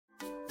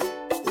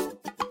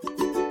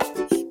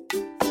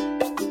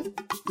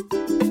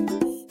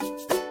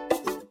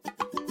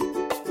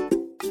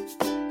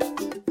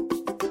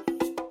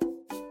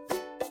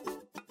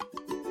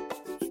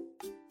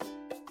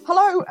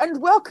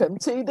welcome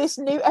to this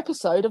new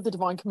episode of the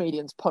Divine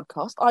Comedians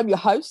podcast. I'm your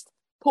host,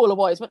 Paula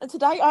Wiseman, and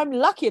today I'm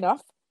lucky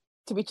enough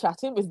to be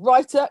chatting with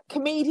writer,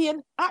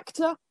 comedian,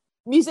 actor,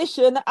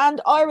 musician,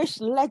 and Irish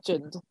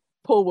legend,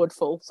 Paul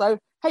Woodfull. So,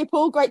 hey,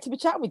 Paul, great to be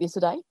chatting with you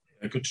today.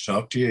 Good to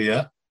talk to you,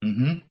 yeah.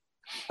 Mm-hmm.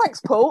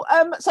 Thanks, Paul.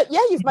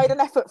 You've made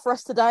an effort for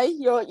us today.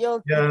 Yeah,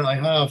 I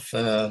have.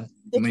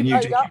 My new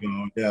dicky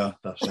bow, yeah,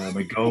 that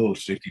my gold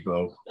dicky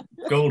bow,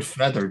 gold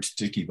feathered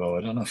dicky bow.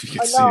 I don't know if you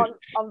can see it.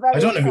 I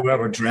don't know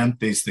whoever dreamt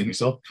these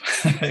things up,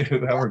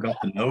 whoever got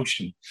the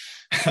notion.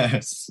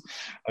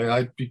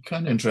 I'd be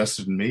kind of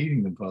interested in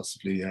meeting them,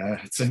 possibly.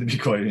 It seemed to be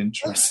quite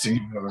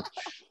interesting.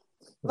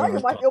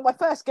 You're my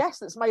first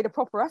guest that's made a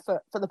proper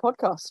effort for the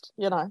podcast.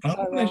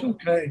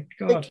 Okay,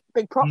 God,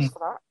 big props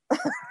for that.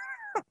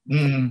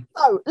 Mm.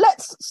 So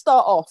let's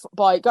start off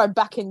by going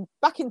back in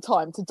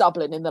time to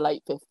Dublin in the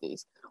late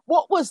 50s.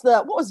 What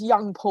was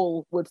young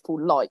Paul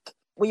Woodfull like?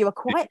 Were you a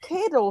quiet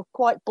kid or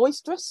quite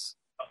boisterous?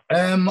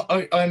 I'm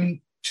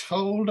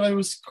told I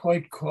was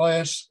quite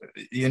quiet.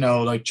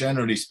 Like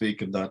generally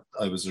speaking, that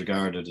I was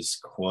regarded as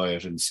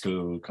quiet in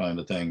school kind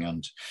of thing.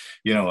 And,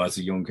 as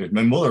a young kid,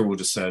 my mother would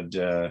have said,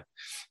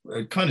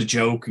 kind of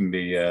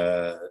jokingly,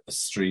 a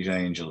street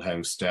angel,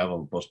 house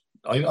devil, but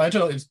I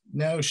don't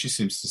now. She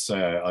seems to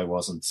say I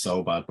wasn't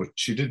so bad, but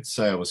she did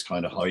say I was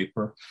kind of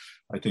hyper.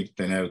 I think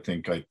they now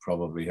think I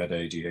probably had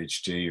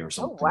ADHD or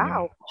something. Oh,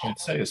 wow. I'd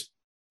say it's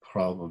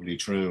probably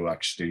true,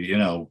 actually,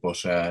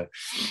 but a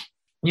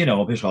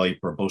bit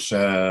hyper. But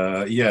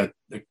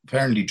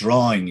apparently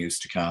drawing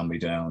used to calm me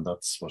down.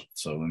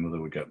 So my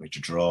mother would get me to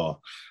draw,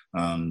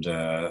 and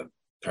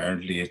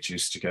apparently it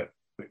used to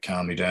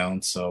calm me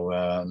down.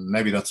 So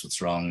maybe that's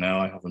what's wrong now.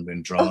 I haven't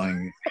been drawing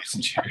in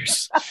recent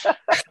years.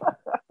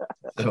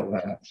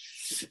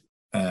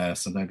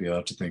 So maybe I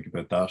ought to think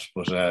about that.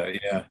 But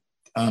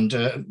I mean,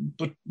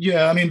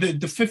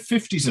 the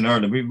 50s in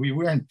Ireland, we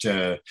weren't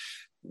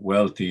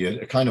wealthy.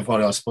 Kind of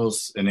what I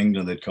suppose in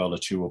England they'd call a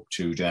 2 up,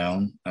 2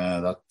 down.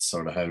 That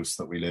sort of house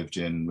that we lived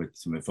in with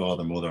my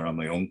father, mother, and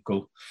my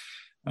uncle.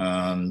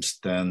 And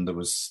then there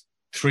was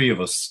 3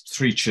 of us,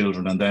 3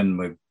 children, and then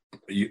my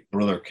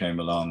brother came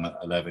along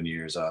 11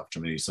 years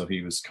after me. So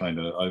I was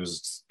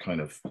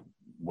kind of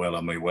well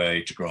on my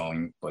way to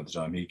growing by the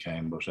time he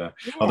came. But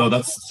although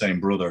that's the same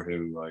brother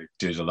who I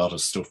did a lot of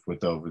stuff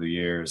with over the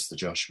years, the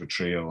Joshua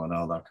Trio and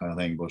all that kind of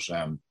thing. But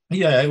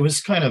it was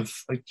kind of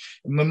like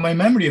my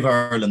memory of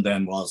Ireland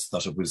then was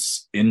that it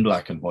was in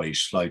black and white,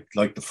 like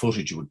the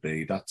footage would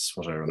be. That's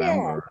what I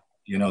remember.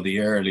 Yeah. The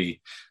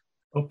early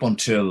up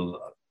until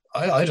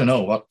I don't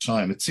know what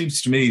time. It seems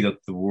to me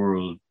that the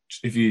world,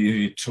 if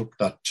you took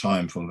that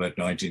time from about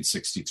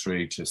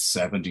 1963 to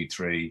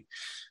 73,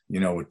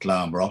 with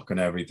glam rock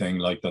and everything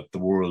like that, the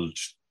world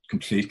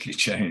completely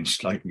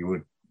changed. Like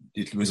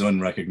it was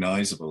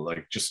unrecognizable.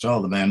 Like just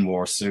all the men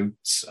wore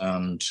suits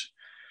and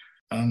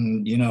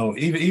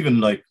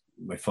even like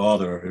my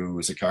father, who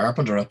was a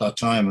carpenter at that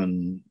time,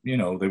 and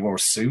they wore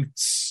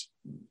suits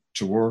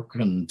to work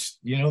and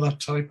that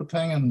type of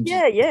thing. And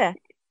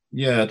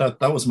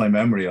that was my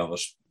memory of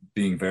it,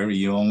 being very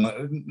young.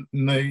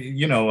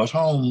 At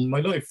home,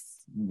 my life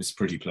was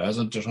pretty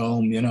pleasant at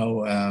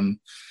home.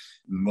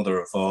 Mother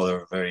and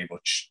father very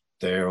much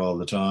there all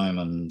the time,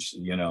 and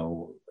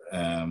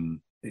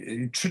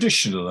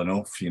traditional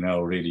enough,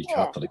 really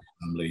Catholic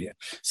family.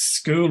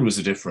 School was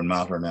a different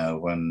matter now.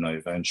 When I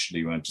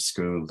eventually went to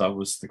school, that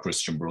was the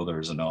Christian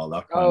Brothers and all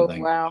that kind of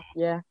thing. Oh wow,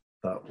 yeah.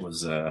 That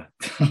was a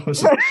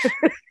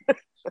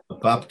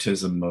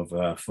baptism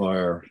of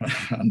fire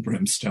and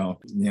brimstone.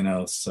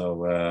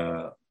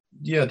 So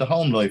the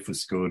home life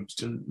was good.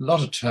 A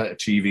lot of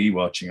TV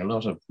watching. A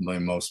lot of my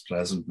most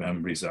pleasant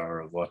memories are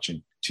of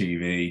watching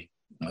TV.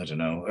 I don't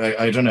know.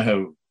 I don't know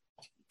how,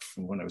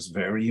 from when I was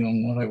very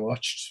young, what I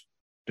watched.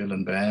 Bill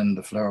and Ben,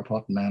 the Flower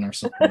Pot Man or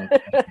something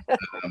like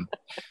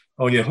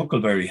that.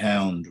 Huckleberry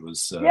Hound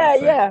was...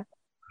 I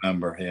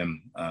remember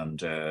him, and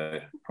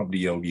probably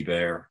Yogi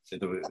Bear.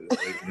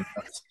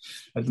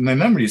 My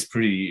memory is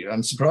pretty...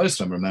 I'm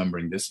surprised I'm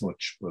remembering this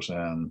much, but...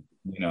 and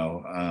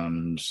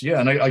I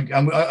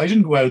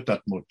didn't go out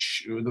that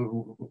much.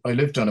 I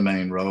lived on a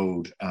main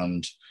road,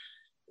 and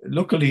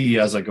luckily,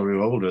 as I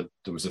grew older,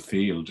 there was a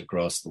field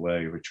across the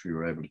way which we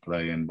were able to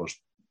play in. But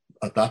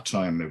at that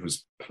time, it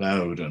was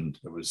ploughed and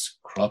there was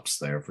crops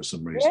there for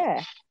some reason.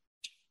 Yeah.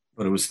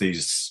 But it was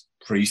these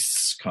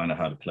priests kind of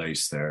had a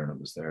place there, and it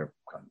was their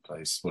kind of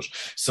place. But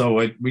so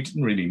we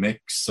didn't really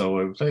mix.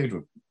 So I played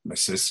with my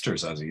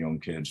sisters as a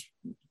young kid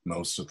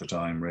most of the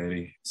time,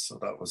 really. So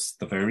that was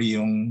the very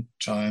young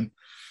time.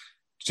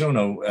 Don't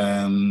know.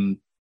 I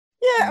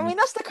mean,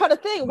 that's the kind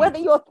of thing. Whether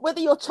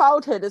your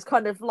childhood is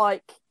kind of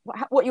like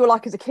what you were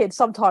like as a kid,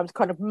 sometimes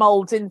kind of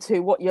molds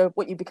into what you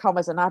become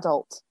as an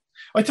adult.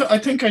 I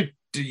think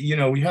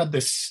we had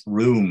this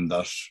room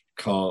there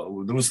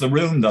was the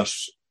room that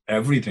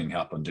everything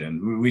happened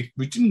in. We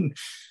didn't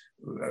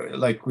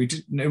it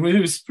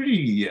was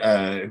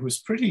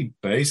pretty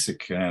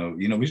basic.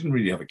 We didn't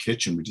really have a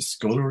kitchen. We just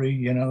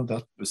scullery.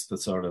 That was the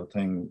sort of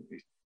thing.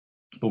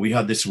 But we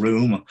had this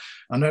room,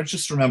 and I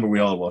just remember we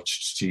all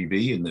watched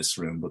TV in this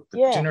room, but the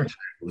dinner table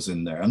was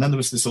in there. And then there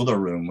was this other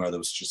room where there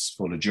was just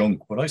full of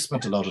junk, but I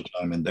spent a lot of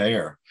time in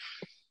there.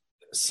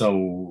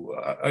 So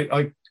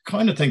I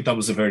kind of think that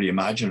was a very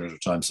imaginative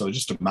time. So I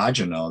just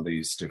imagine all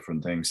these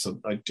different things.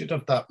 So I did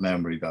have that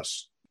memory that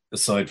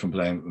aside from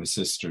playing with my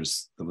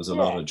sisters, there was a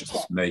lot of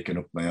just making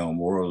up my own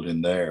world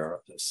in there.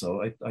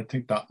 So I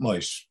think that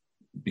might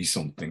be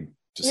something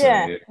to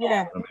say.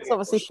 Yeah. It's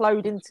obviously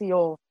flowed into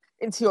your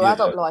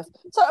adult life.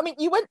 So I mean,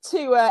 you went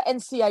to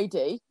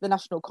NCAD, the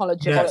National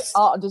College of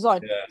Art and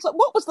Design. So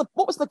what was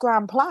the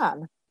grand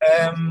plan?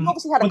 You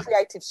obviously had a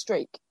creative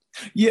streak.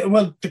 Yeah,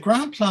 well, the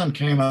grand plan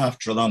came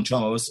after a long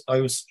time.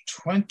 I was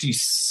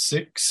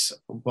 26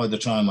 by the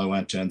time I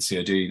went to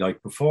NCAD.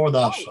 Like before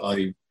that,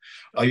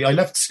 I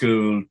left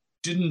school,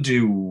 didn't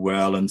do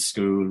well in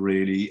school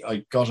really.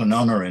 I got an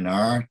honour in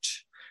art,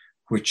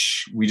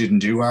 which we didn't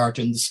do art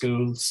in the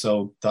school,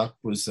 so that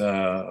was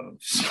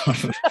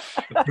sort of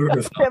a bit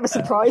of a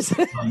surprise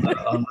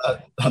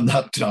on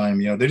that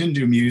time. You know, they didn't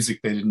do music,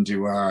 they didn't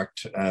do art,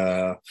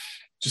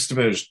 just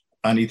about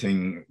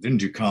anything. Didn't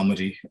do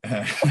comedy.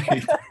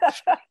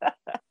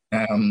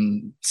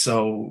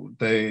 So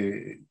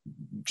they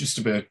just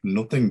about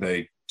nothing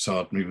they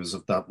taught me was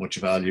of that much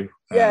value.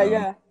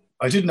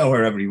 I did know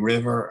where every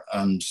river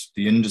and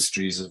the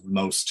industries of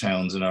most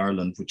towns in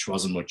Ireland, which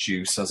wasn't much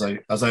use. As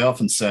I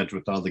often said,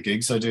 with all the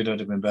gigs I did, I'd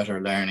have been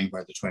better learning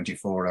where the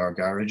 24-hour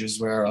garages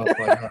were.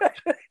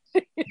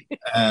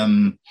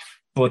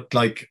 But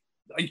like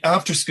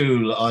after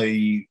school,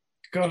 I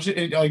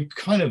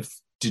kind of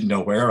didn't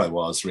know where I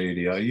was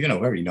really.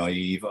 Very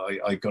naive.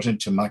 I got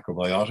into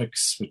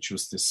macrobiotics, which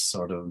was this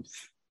sort of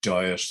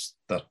diet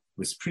that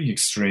was pretty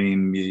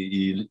extreme.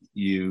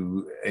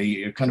 You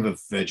ate kind of a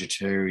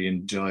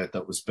vegetarian diet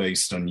that was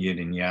based on yin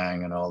and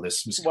yang, and all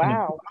this was kind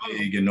of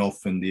big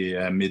enough in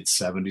the mid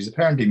 70s.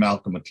 Apparently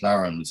Malcolm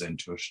McLaren was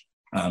into it,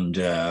 and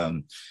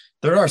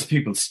there are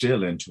people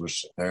still into it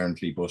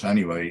apparently. But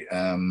anyway,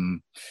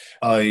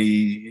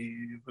 I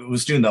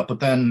was doing that, but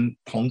then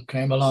punk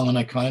came along, and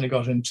I kind of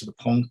got into the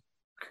punk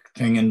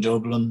thing in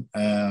Dublin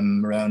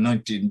around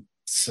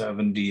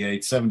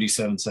 1978,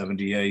 77,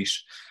 78.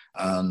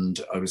 And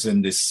I was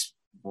in this,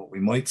 what we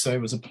might say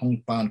was a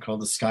punk band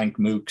called the Skank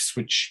Mooks,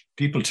 which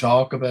people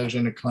talk about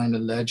in a kind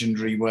of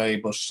legendary way,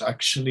 but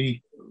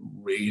actually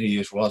really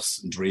it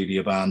wasn't really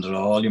a band at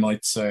all, you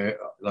might say.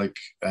 Like,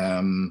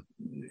 there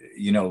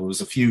was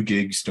a few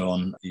gigs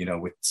done,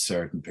 with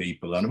certain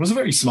people, and it was a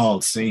very small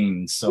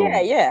scene. So,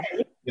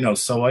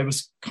 so I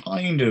was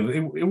kind of,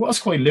 it was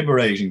quite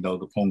liberating though,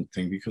 the punk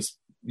thing, because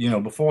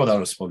before that I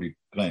was probably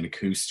playing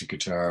acoustic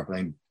guitar,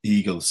 playing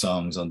Eagle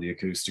songs on the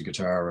acoustic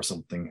guitar or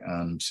something.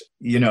 And,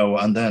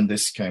 and then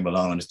this came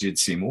along and it did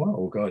seem,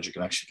 oh God, you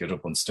can actually get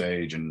up on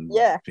stage and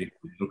people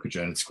look at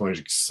you and it's quite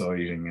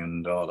exciting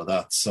and all of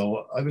that.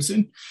 So I was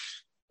in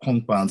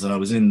punk bands and I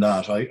was in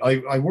that.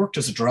 I worked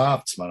as a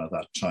draftsman at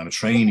that time, a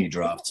trainee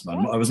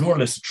draftsman. I was more or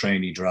less a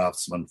trainee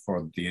draftsman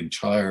for the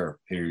entire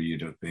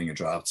period of being a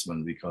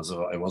draftsman because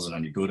I wasn't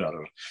any good at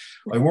it.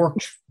 I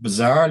worked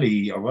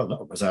bizarrely, or well,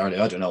 not bizarrely,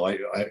 I don't know.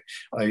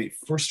 I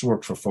first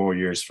worked for 4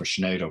 years for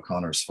Sinead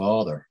O'Connor's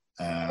father.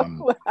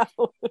 Wow.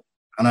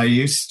 And I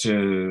used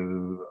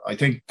to, I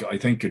think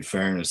in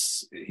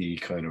fairness, he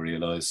kind of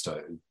realised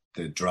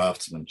the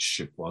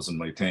draftsmanship wasn't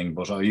my thing,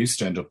 but I used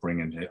to end up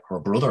bringing her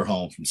brother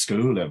home from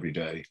school every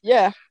day.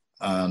 Yeah.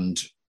 And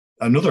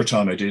another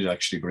time I did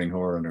actually bring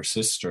her and her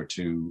sister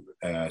to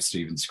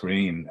Stephen's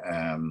Green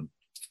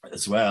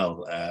as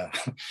well.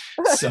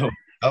 So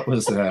that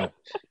was that.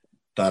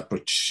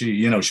 But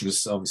she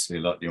was obviously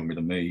a lot younger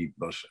than me,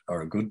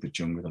 or a good bit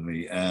younger than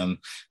me.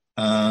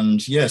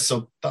 And yeah,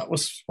 so that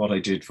was what I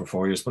did for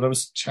 4 years, but I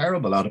was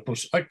terrible at it.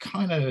 But I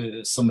kind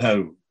of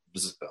somehow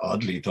was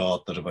oddly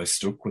thought that if I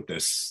stuck with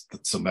this,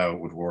 that somehow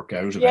it would work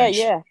out eventually.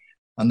 Yeah.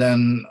 And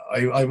then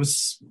I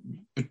was,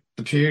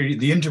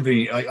 the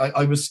interview,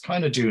 I was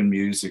kind of doing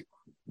music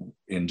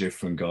in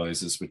different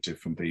guises with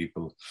different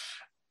people.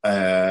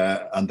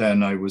 And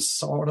then I was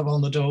sort of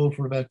on the dole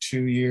for about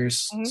 2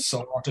 years,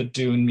 sort of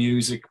doing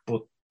music,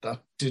 but that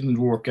didn't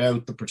work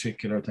out, the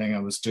particular thing I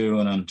was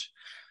doing. And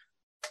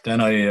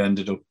then I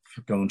ended up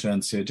going to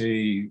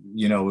NCAD.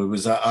 It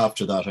was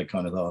after that I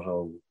kind of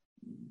thought,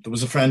 there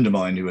was a friend of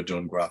mine who had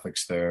done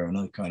graphics there, and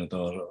I kind of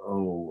thought,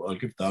 I'll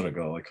give that a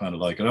go. I kind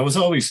of like it. I was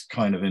always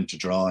kind of into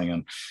drawing,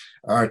 and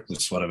art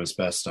was what I was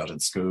best at in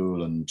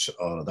school and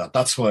all of that.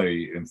 That's why,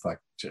 in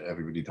fact,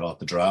 everybody thought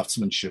the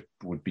draftsmanship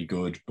would be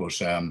good. But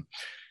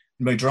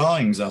my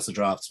drawings as a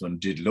draftsman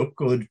did look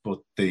good, but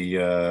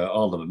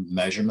all the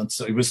measurements,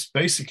 it was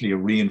basically a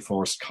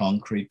reinforced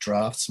concrete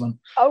draftsman.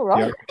 Oh, right.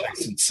 The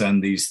architects would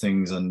send these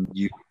things and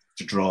you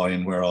to draw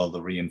in where all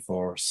the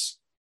reinforced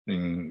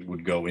thing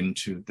would go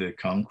into the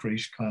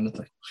concrete kind of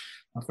thing.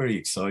 Not very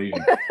exciting.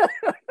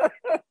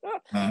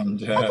 And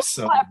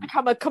so might have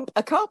become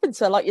a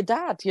carpenter like your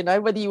dad,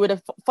 whether you would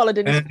have followed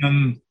in his...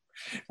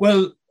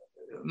 well,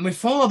 My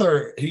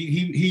father,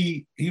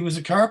 he was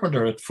a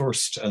carpenter at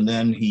first, and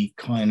then he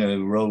kind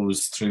of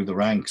rose through the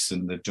ranks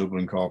in the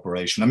Dublin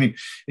Corporation. I mean,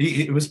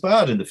 it was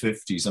bad in the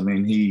 50s. I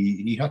mean,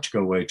 he had to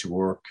go away to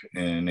work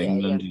in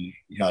England. Yeah.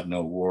 He had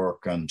no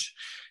work, and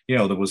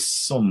there was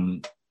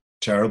some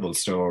terrible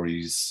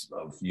stories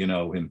of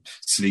him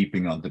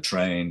sleeping on the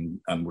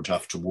train and would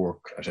have to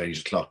work at 8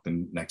 o'clock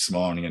the next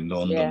morning in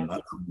London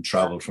and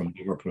travel from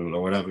Liverpool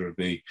or whatever it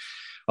be.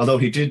 Although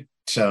he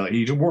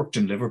worked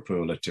in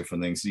Liverpool at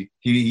different things.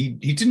 He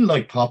didn't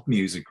like pop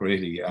music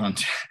really,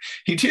 and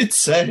he did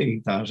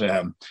say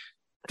that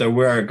there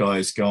were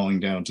guys going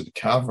down to the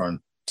Cavern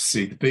to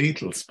see the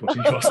Beatles, but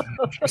he wasn't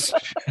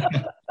interested.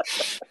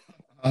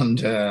 And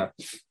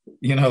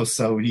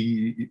so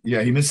he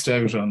missed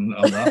out on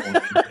that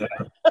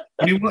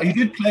one. But he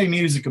did play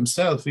music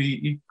himself.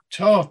 He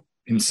taught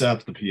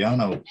himself the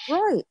piano,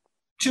 right,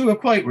 to a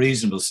quite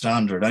reasonable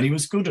standard, and he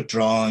was good at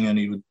drawing, and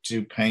he would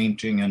do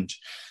painting and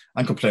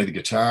could play the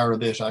guitar a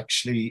bit,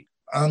 actually.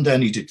 And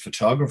then he did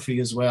photography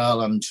as well.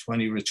 And when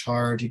he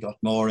retired, he got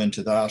more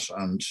into that.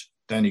 And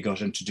then he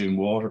got into doing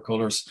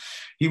watercolors.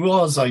 He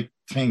was, I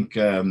think,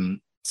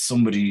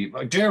 somebody,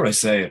 dare I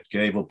say it,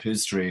 gave up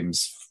his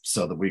dreams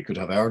so that we could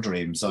have our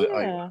dreams. I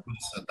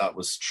said that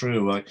was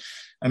true.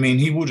 I mean,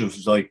 he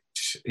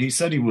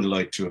said he would have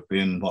liked to have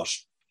been what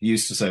he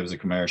used to say was a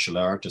commercial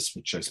artist,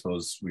 which I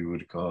suppose we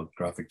would have called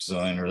graphic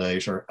designer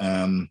later.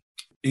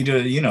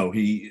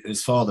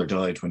 His father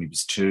died when he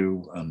was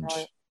 2, and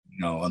right.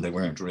 And they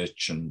weren't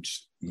rich, and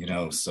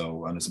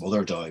and his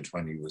mother died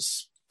when he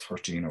was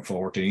 13 or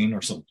 14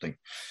 or something.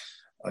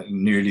 I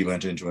nearly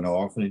went into an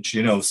orphanage,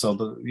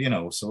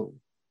 so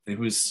it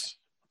was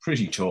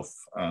pretty tough.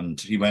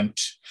 And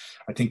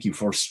I think he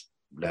first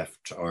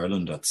left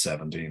Ireland at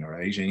 17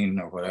 or 18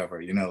 or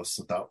whatever,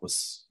 so that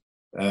was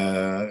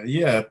but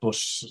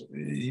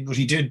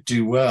he did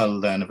do well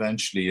then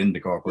eventually in the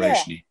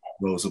corporation. He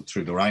rose up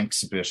through the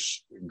ranks a bit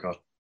and got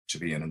to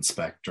be an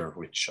inspector,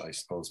 which I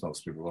suppose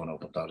most people won't know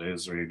what that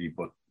is really,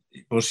 but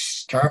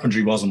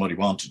carpentry wasn't what he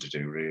wanted to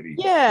do really.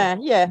 Yeah.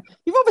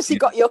 You've obviously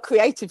got your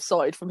creative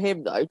side from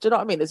him though. Do you know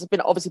what I mean? There's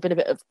obviously been a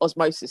bit of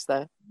osmosis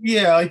there.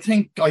 Yeah, I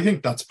think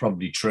that's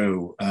probably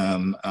true.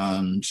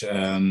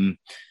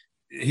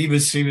 He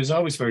was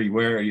always very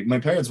wary. My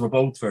parents were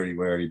both very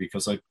wary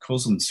because I had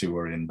cousins who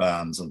were in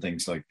bands and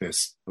things like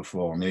this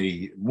before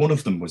me. One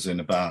of them was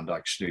in a band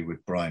actually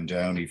with Brian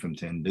Downey from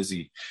Thin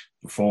Lizzy,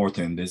 before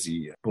Thin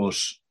Lizzy, but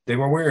they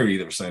were wary.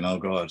 They were saying, "Oh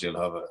God,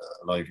 you'll have a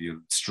life,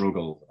 you'll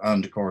struggle,"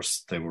 and of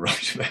course they were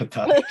right about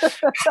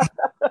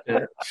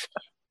that.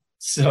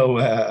 So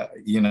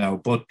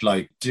but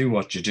like, do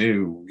what you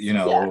do.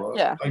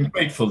 I'm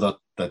grateful that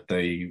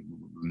they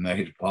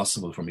made it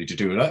possible for me to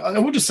do it. I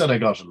would have said I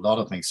got a lot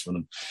of things from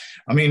them.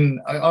 I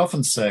mean, I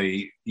often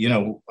say, I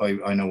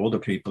know other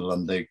people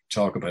and they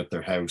talk about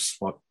their house.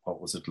 What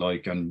was it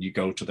like? And you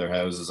go to their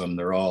houses and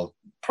they're all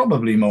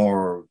probably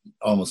more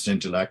almost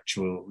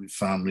intellectual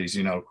families,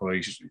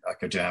 quite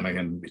academic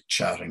and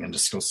chatting and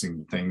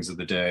discussing things of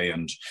the day,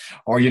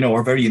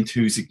 or very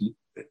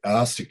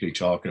enthusiastically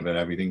talking about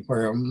everything,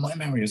 where my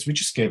memory is we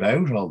just gave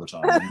out all the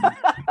time.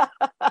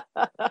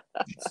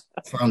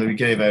 Finally, we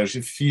gave out.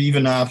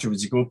 Even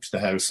afterwards, you go up to the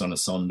house on a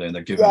Sunday and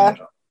they're giving out.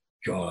 Oh,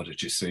 God,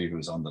 did you see who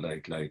was on the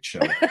Late Late Show?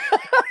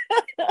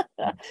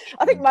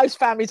 I think most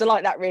families are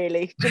like that,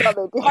 really. Do you know what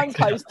I mean? Behind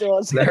closed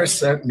doors. There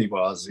certainly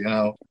was,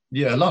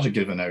 Yeah, a lot of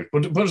giving out.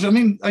 But I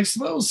mean, I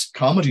suppose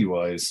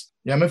comedy-wise,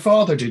 my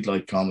father did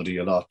like comedy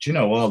a lot.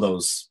 All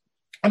those,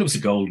 and it was a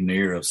golden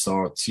era of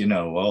sorts,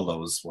 all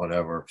those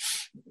whatever,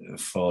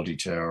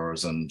 Fawlty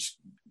Towers and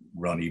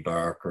Ronnie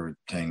Barker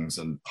things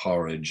and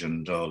Porridge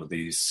and all of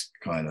these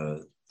kind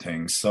of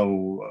things.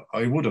 So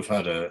I would have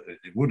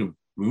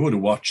we would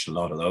have watched a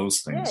lot of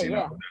those things,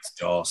 There's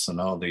Doss and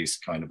all these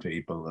kind of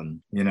people,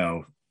 and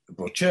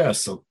but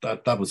so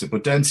that was it.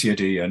 But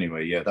NCAD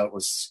anyway, that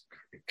was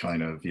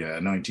kind of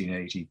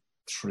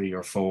 1983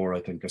 or 4,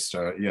 I think I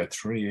started.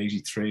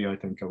 83 I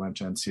think I went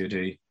to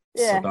NCAD.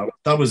 Yeah. So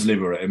that was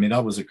liberating. I mean,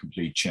 that was a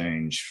complete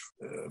change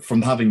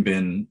from having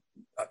been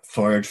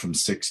fired from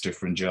 6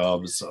 different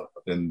jobs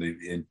in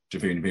the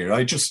intervening period.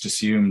 I just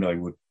assumed I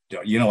would,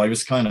 I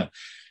was kind of,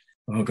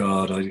 oh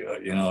God,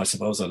 I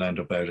suppose I'll end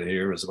up out of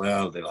here as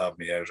well. They'll have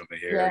me out of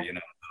here,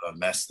 I'll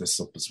mess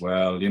this up as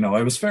well.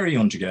 I was very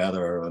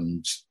untogether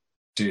and,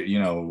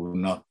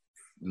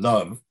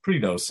 not pretty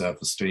low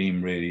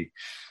self-esteem really.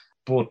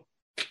 But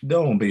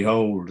lo and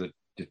behold,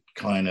 it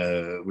kind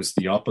of was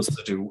the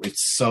opposite. It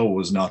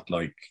was not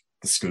like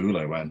the school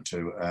I went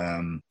to.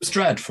 It was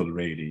dreadful,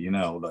 really,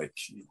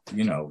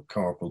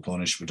 corporal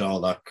punishment,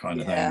 all that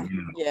kind of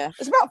thing. Yeah.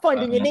 It's about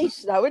finding your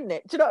niche, though, isn't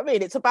it? Do you know what I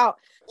mean? It's about,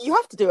 you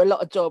have to do a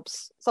lot of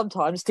jobs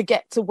sometimes to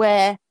get to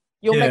where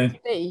you're meant to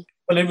be.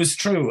 Well, it was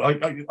true.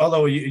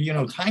 Although,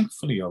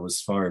 thankfully I was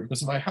fired,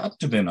 because if I had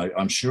to been,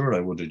 I'm sure I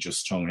would have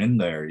just hung in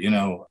there,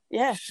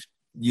 Yeah.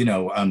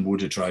 And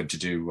would have tried to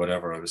do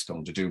whatever I was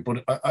going to do.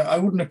 But I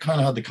wouldn't have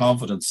kind of had the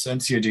confidence.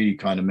 NCAD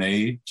kind of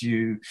made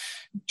you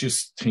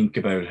just think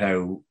about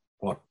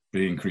what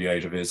being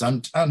creative is,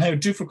 and how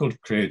difficult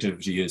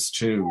creativity is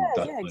too. Yeah,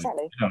 That, yeah, like,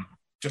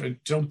 exactly.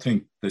 don't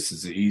think this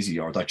is easy,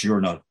 or that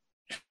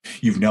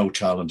you've no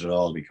talent at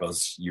all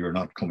because you're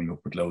not coming up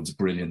with loads of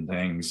brilliant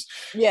things.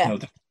 Yeah,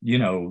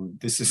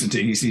 This isn't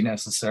easy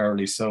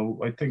necessarily. So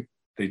I think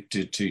they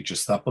did teach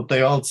us that, but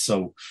they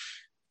also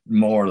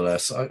more or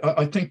less,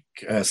 I think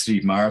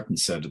Steve Martin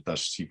said it, that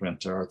he went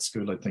to art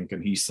school, I think,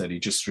 and he said he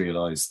just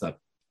realized that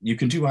you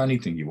can do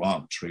anything you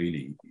want,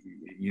 really.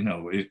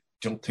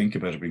 Don't think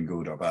about it being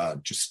good or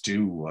bad. Just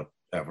do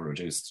whatever it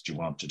is that you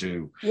want to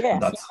do, and yeah,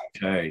 that's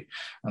okay.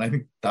 And I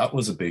think that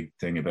was a big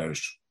thing about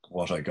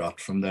what I got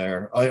from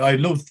there. I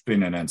loved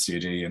being an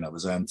NCAD, and I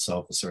was ENTS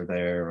officer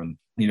there, and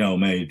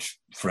made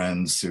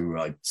friends who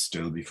I'd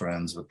still be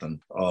friends with, and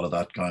all of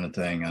that kind of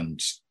thing.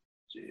 And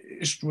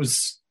it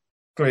was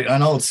great.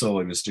 And also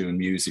I was doing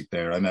music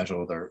there. I met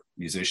other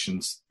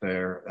musicians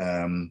there.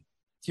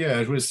 Yeah,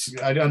 it was.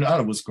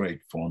 It was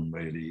great fun.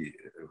 Really,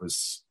 it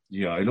was.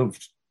 Yeah, I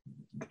loved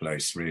the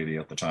place really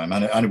at the time,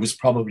 and it was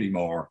probably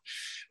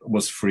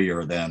was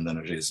freer then than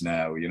it is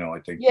now. I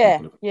think yeah,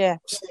 people are yeah.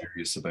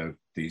 serious about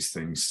these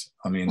things.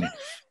 I mean,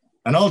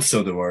 and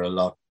also there were a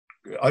lot.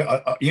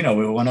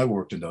 When I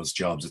worked in those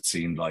jobs, it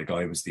seemed like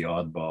I was the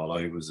oddball.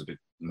 I was a bit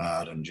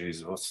mad, and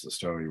Jesus, what's the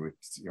story with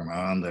your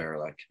man there?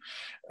 Like,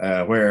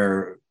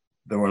 where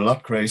there were a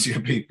lot crazier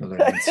people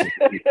in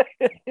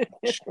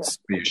it's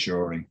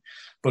reassuring.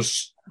 But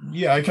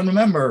yeah, I can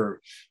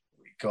remember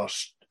we got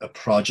a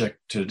project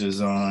to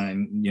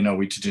design,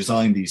 to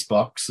design these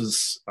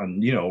boxes.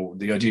 And,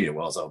 the idea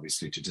was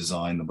obviously to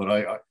design them,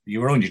 but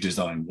you were only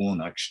design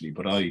one actually,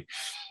 but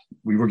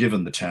we were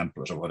given the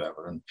template or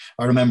whatever. And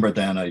I remember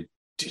then I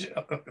did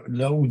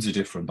loads of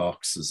different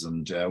boxes,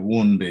 and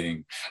one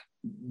being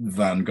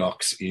Van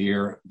Gogh's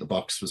ear. The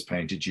box was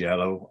painted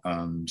yellow,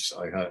 and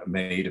I had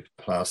made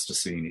a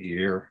plasticine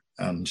ear,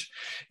 and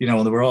there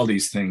were all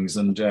these things,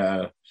 and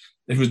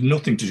it was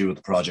nothing to do with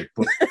the project,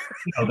 but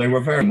they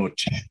were very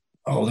much,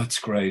 oh, that's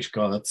great,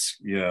 God, that's,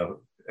 yeah.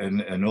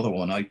 And another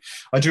one, I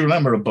do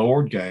remember a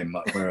board game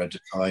where I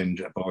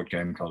designed a board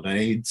game called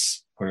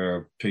AIDS,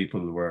 where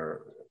people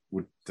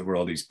there were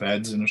all these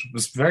beds in it. It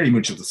was very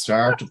much at the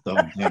start of the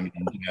whole thing.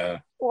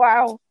 And,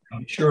 Wow.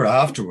 I'm sure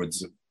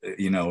afterwards,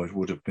 it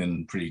would have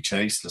been pretty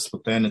tasteless,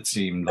 but then it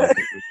seemed like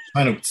it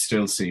kind of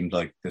still seemed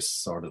like this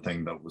sort of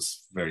thing that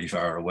was very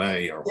far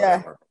away or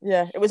whatever.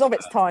 Yeah, it was of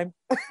its time.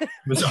 It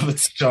was of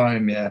its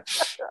time, yeah.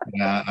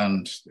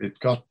 And it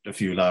got a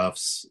few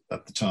laughs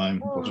at the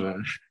time, but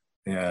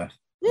yeah.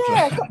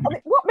 Yeah. So, I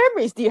mean, what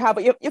memories do you have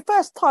at your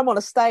first time on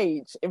a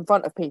stage in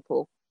front of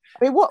people?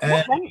 I mean,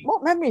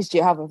 what memories do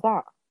you have of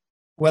that?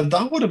 Well,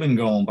 that would have been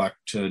going back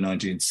to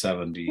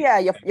 1970. Yeah,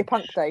 your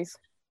punk days.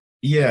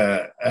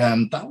 Yeah,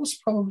 that was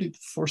probably the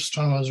first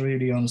time I was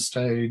really on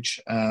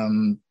stage.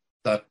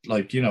 That,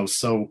 like,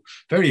 so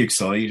very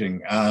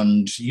exciting.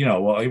 And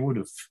I would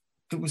have.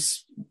 There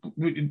was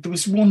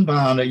one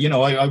band.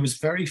 I was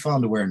very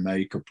fond of wearing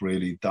makeup.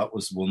 Really, that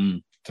was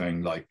one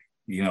thing. Like,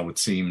 it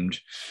seemed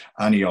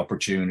any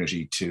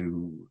opportunity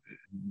to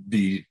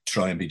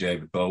try and be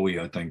David Bowie,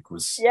 I think,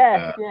 was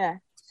yeah.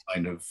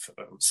 Kind of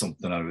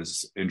something I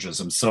was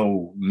interested in.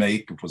 So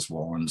makeup was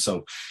worn.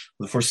 So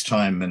the first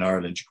time in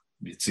Ireland,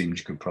 it seemed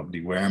you could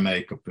probably wear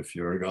makeup if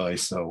you're a guy.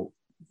 So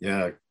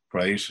yeah,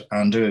 great.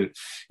 And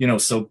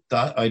so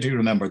that I do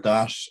remember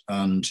that,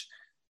 and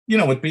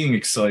it being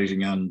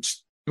exciting. And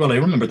well, I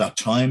remember that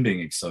time being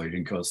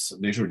exciting because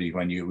literally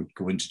when you would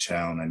go into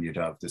town and you'd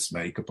have this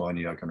makeup on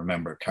you, I can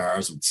remember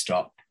cars would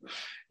stop.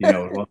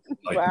 It wasn't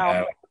like Wow.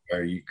 now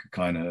where you could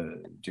kind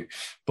of do,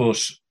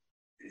 but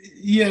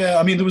yeah,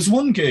 I mean, there was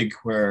one gig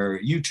where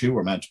U2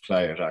 were meant to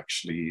play it,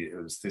 actually. It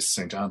was this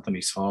St.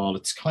 Anthony's Hall.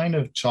 It's kind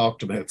of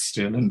talked about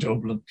still in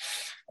Dublin.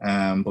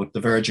 But the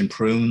Virgin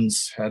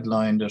Prunes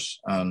headlined it,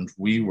 and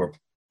we were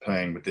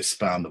playing with this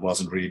band that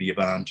wasn't really a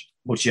band.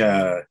 But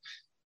yeah,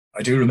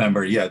 I do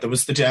remember, yeah, there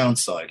was the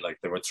downside. Like,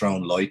 they were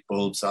throwing light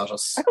bulbs at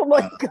us. Oh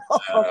my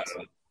God.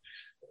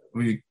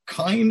 We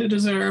kind of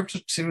deserved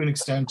it to an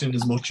extent, in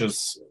as much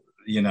as,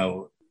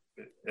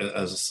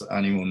 as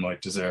anyone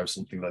might deserve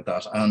something like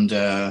that.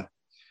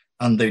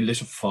 And they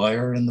lit a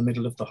fire in the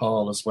middle of the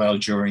hall as well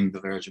during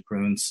the Virgin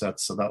Prunes set.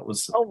 So that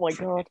was Oh my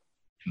God.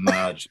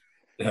 mad.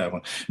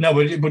 No,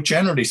 but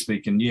generally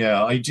speaking,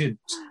 yeah, I did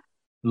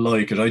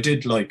like it. I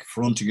did like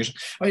fronting it.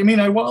 I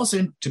mean, I was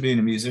into being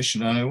a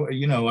musician, and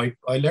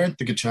I learned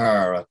the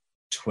guitar at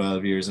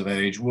 12 years of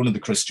age. One of the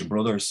Christian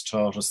brothers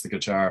taught us the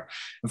guitar.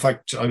 In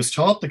fact, I was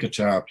taught the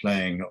guitar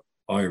playing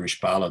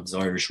Irish ballads,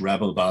 Irish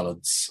rebel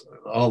ballads.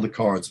 All the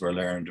chords were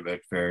learned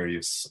about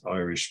various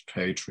Irish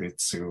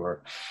patriots who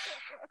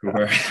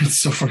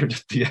suffered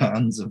at the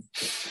hands of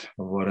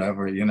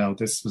whatever.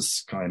 This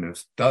was kind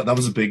of that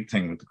was a big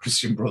thing with the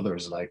Christian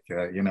brothers. Like,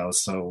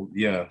 so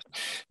yeah,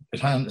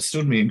 it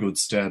stood me in good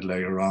stead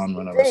later on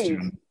when I was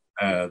doing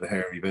the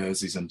Hairy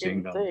Basies and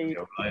Ding Dong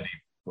O'Reilly.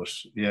 But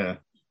yeah.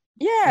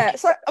 Yeah,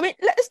 so I mean,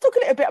 let's talk a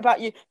little bit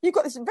about you. You've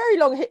got this very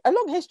long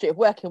history of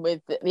working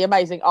with the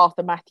amazing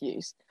Arthur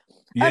Matthews.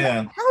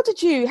 Yeah. How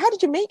did you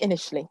meet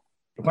initially?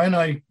 when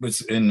I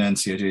was in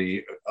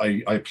NCAD,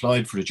 I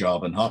applied for a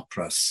job in Hot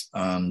Press,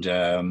 and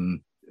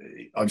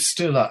I'm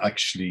still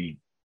actually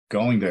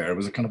going there. It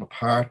was a kind of a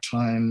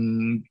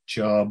part-time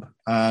job,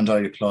 and I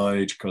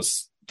applied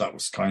because that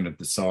was kind of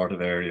the sort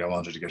of area I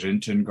wanted to get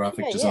into in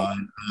graphic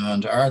design.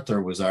 And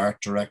Arthur was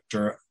art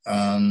director,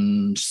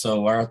 and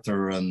so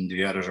Arthur and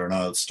the editor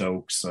Niall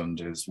Stokes and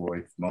his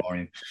wife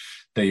Maureen,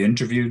 they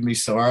interviewed me.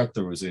 So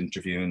Arthur was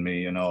interviewing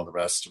me and all the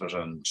rest of it,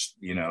 and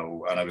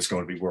and I was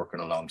going to be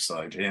working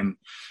alongside him.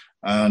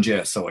 And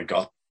so I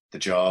got the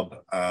job,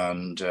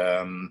 and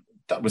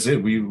that was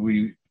it.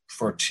 We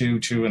for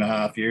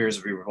 2.5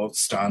 years, we were both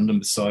standing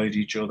beside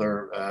each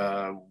other,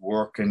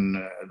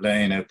 working,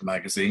 laying out the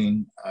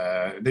magazine.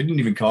 They didn't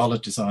even call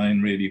it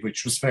design, really,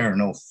 which was fair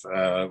enough,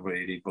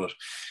 really, but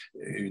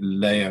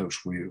layout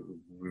we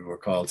were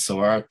called. So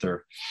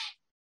Arthur,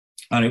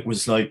 and it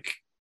was like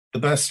the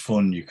best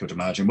fun you could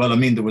imagine. Well, I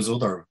mean, there was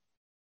other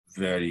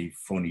very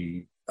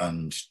funny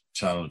and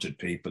talented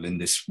people in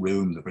this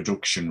room, the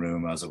production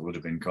room, as it would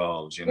have been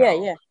called.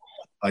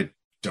 I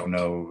don't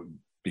know.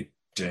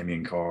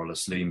 Damien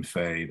Corliss, Liam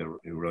Fay,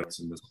 who writes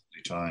in the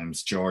Sunday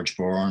Times, George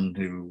Bourne,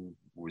 who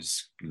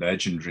was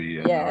legendary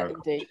in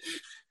Ireland. Indeed.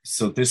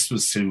 So this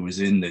was who was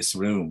in this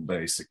room,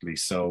 basically.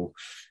 So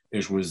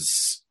it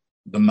was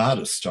the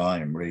maddest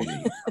time, really.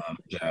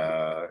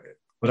 And,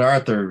 but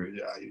Arthur,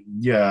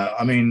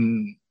 I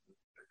mean,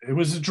 it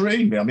was a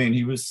dream. I mean,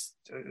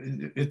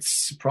 it's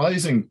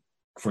surprising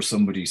for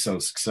somebody so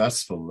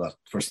successful that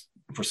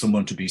for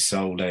someone to be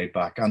so laid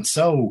back and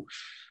so,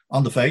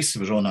 on the face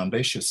of it,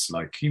 unambitious.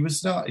 Like he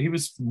was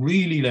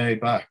really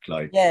laid back.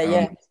 Like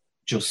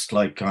just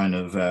like kind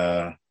of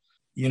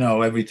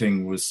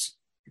everything was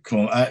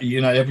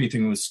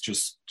everything was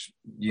just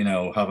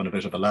having a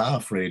bit of a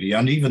laugh, really,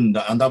 and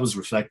that was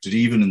reflected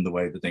even in the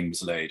way the thing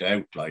was laid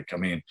out. Like, I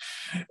mean,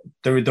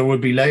 there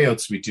would be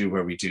layouts we do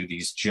where we do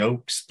these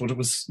jokes, but it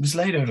was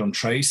laid out on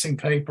tracing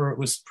paper. It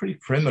was pretty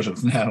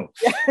primitive now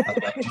at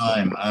that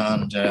time,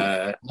 and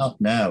not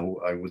now,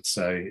 I would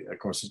say. Of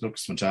course, it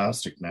looks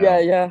fantastic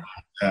now.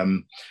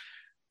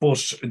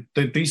 But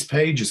these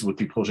pages would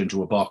be put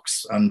into a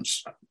box, and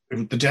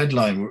the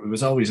deadline, it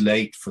was always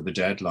late for the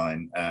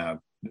deadline.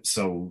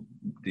 So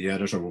the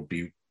editor would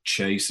be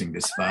chasing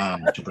this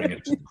van to bring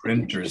it to the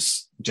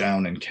printers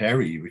down in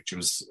Kerry, which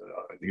was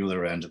the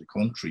other end of the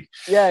country.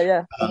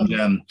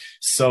 And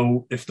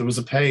so if there was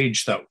a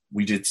page that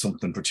we did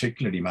something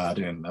particularly mad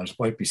in, and it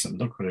might be something,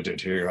 look what I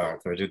did here,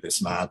 Arthur, I did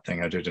this mad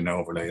thing, I did an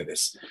overlay of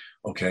this.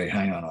 Okay,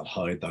 hang on, I'll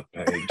hide that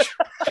page.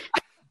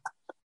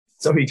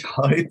 So he'd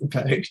hide the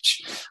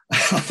page,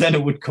 and then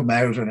it would come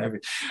out and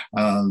everything.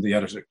 And the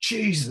editor's like,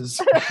 Jesus,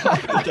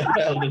 what the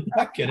hell did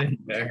that get in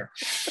there?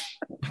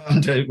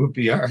 And it would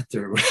be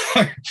Arthur.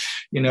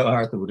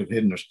 Arthur would have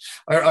hidden it.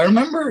 I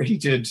remember he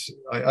did,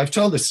 I've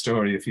told this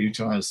story a few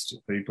times to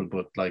people,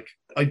 but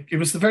it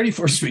was the very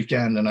first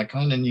weekend, and I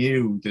kind of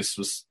knew this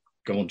was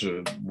going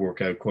to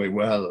work out quite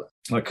well.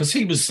 Because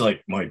he was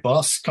like my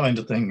boss kind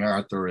of thing,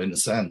 Arthur, in a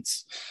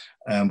sense.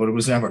 But it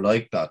was never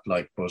like that.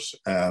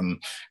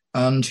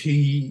 And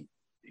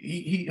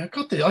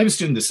I was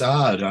doing this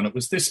ad, and it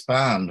was this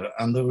band,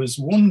 and there was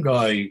one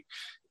guy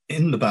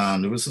in the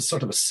band. It was a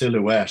sort of a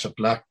silhouette, a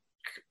black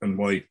and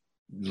white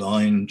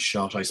line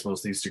shot, I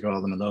suppose they used to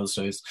call them in those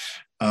days.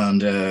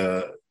 And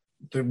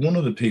one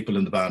of the people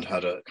in the band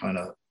had a kind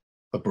of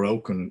a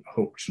broken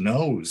hooked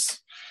nose.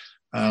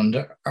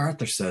 And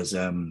Arthur says,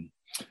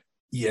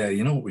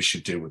 you know what we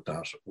should do with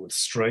that? We'll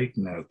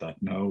straighten out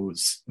that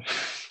nose.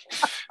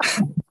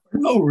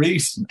 No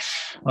reason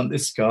on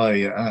this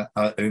guy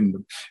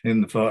in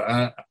the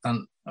floor.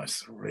 And I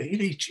said,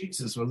 really?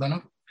 Jesus, well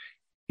then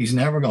he's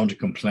never going to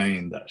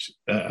complain that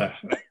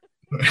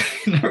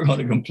never going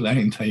to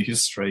complain that he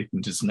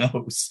straightened his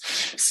nose,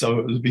 so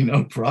it'll be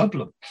no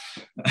problem.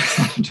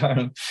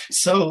 And,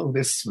 so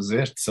this was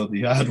it. So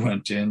the ad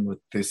went in with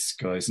this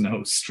guy's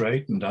nose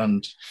straightened,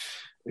 and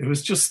it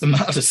was just the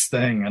maddest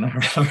thing. And I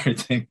remember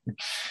thinking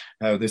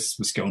how this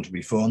was going to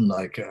be fun,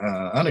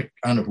 and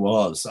it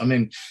was. I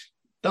mean,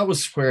 that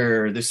was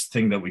where this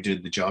thing that we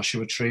did, the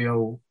Joshua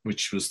Trio,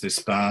 which was this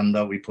band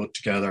that we put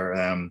together.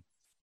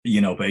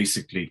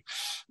 Basically,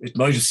 it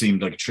might have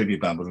seemed like a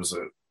tribute band, but it was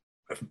a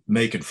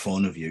making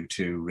fun of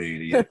U2,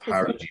 really, a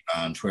parody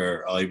band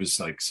where I was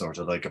sort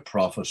of like a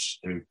prophet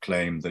who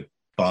claimed that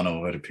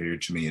Bono had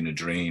appeared to me in a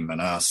dream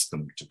and asked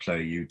them to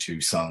play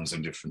U2 songs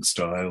in different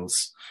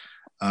styles.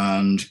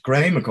 And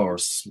Graham, of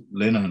course,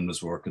 Linehan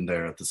was working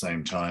there at the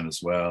same time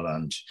as well.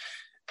 And,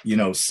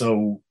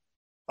 so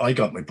I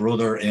got my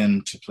brother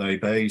in to play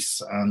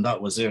bass, and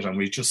that was it. And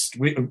I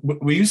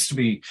used to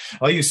be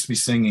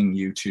singing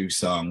U2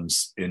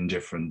 songs in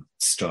different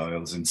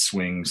styles, in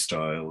swing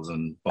styles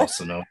and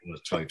bossa nova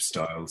type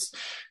styles.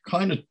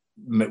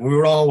 We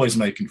were always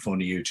making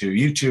fun of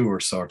U2. U2 were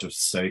sort of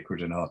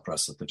sacred in Hot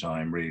Press at the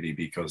time, really,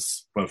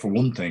 because, well, for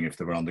one thing, if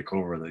they were on the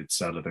cover, they'd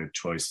sell about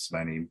twice as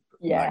many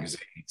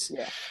magazines.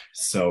 Yeah.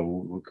 So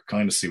we could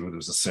kind of see where there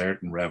was a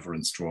certain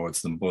reverence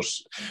towards them. But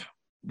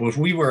but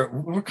we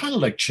were kind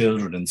of like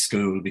children in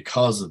school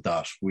because of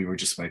that. We were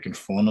just making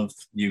fun of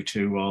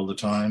U2 all the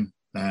time.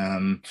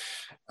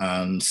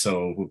 And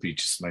so we'd be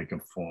just making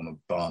fun of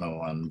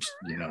Bono and,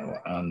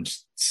 and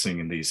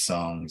singing these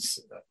songs.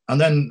 And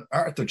then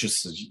Arthur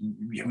just said,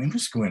 yeah, we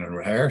must go in and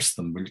rehearse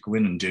them. We'll go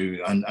in and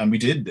do, and we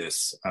did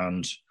this.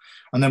 And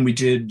then we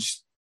did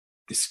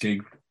this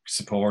gig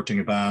supporting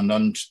a band.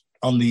 And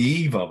on the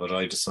eve of it,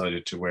 I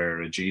decided to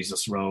wear a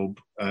Jesus robe.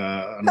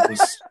 And it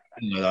was,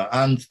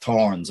 and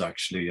thorns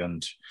actually.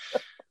 And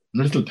a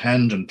little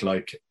pendant,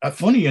 like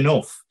funny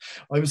enough,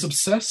 I was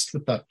obsessed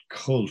with that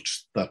cult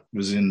that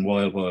was in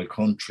Wild Wild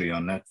Country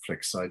on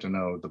Netflix. I don't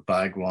know, the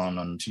bag one,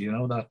 and you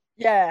know that.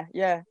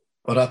 Yeah.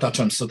 But at that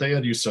time, so they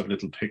had used to have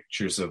little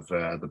pictures of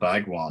the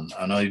bag one,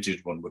 and I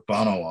did one with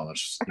Bono on it.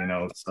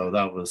 So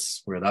that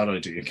was where that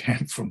idea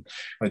came from.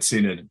 I'd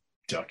seen a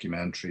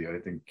documentary,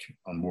 I think,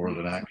 on World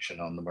in Action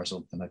on them or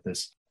something like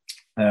this.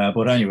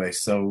 But anyway,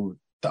 so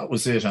that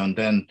was it, and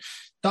then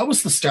that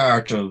was the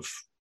start of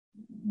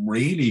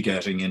really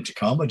getting into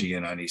comedy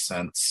in any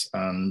sense.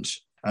 And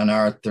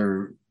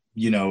Arthur,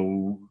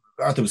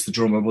 Arthur was the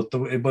drummer,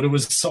 but it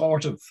was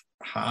sort of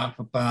half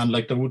a band.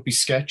 Like there would be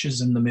sketches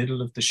in the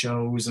middle of the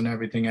shows and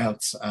everything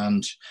else.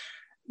 And,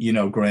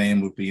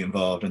 Graham would be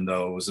involved in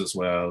those as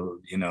well,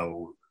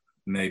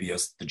 maybe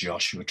as the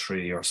Joshua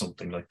Tree or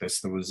something like this.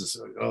 There was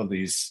all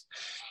these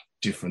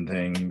different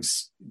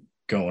things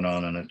going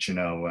on in it,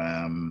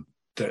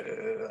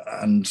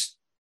 and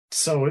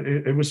so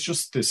it was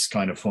just this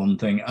kind of fun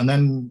thing. And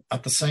then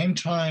at the same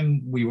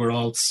time, we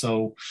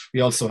also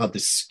had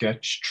this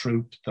sketch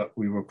troupe that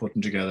we were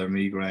putting together,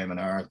 me, Graham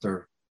and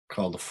Arthur,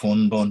 called the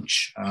Fun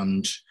Bunch.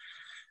 And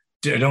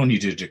it only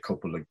did a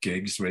couple of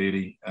gigs,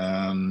 really.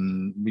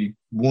 We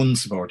won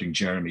supporting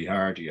Jeremy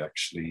Hardy,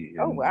 actually.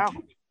 Oh, wow.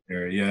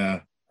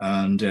 Yeah.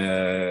 And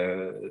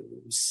they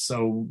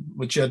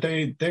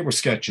were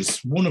sketches,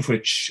 one of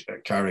which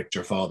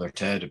character Father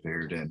Ted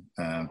appeared in.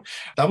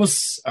 That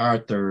was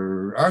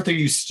Arthur. Arthur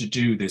used to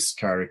do this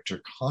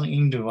character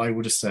kind of, I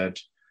would have said,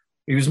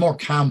 he was more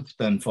camp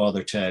than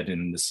Father Ted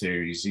in the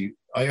series.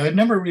 I'd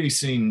never really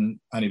seen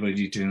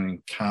anybody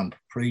doing camp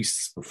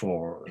priests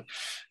before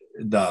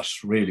that,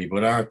 really,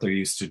 but Arthur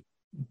used to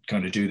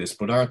kind of do this.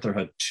 But Arthur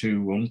had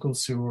two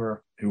uncles who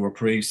were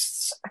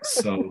priests,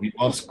 so he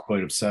was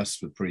quite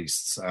obsessed with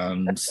priests,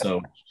 and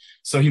so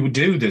he would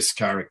do this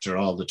character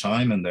all the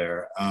time in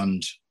there.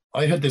 And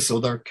I had this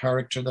other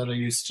character that I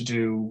used to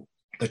do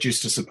that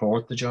used to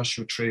support the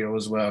Joshua Trio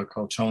as well,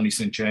 called Tony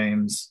St.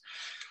 James,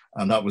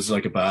 and that was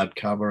like a bad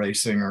cabaret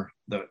singer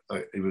that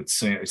he would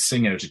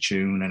sing out of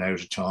tune and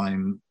out of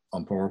time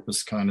on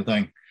purpose, kind of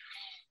thing.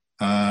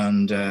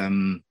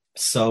 And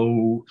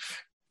so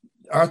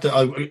Arthur,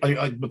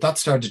 but that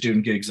started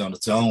doing gigs on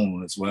its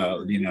own as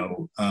well,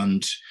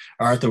 and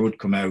Arthur would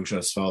come out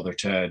as Father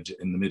Ted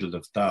in the middle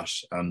of that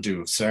and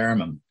do a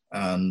sermon.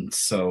 And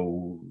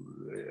so,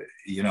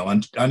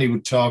 and he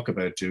would talk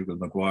about Dougal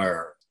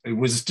Maguire. It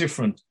was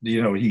different,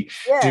 Dougal Maguire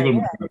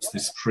was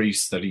this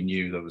priest that he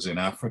knew that was in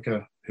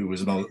Africa, who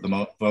was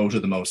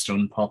voted the most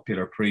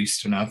unpopular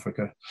priest in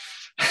Africa.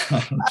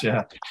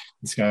 And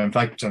in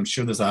fact, I'm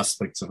sure there's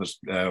aspects of it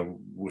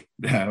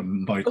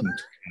mightn't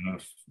kind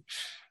of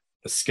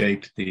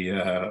escape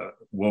the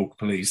woke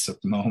police at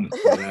the moment.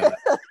 But,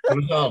 it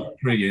was all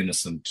pretty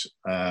innocent.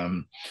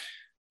 There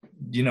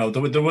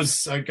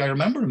was, I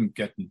remember him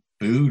getting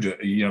booed,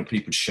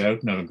 people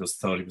shouting at him because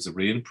they thought he was a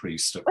real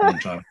priest at one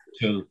time.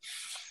 Until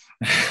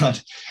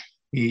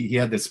he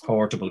had this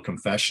portable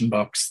confession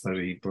box that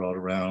he brought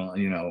around,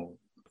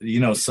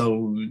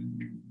 so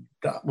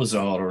that was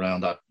all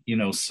around that,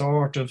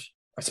 sort of,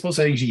 I suppose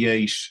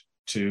 88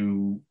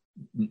 to,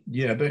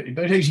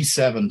 about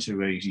 87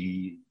 to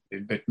 80,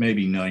 but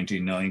maybe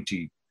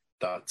 1990,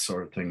 that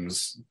sort of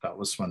things. That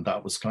was when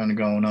that was kind of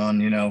going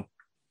on,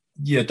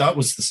 Yeah, that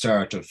was the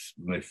start of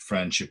my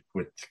friendship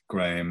with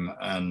Graham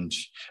and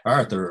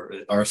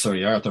Arthur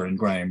and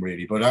Graham,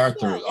 really. But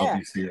Arthur,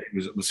 obviously,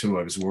 was who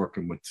I was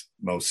working with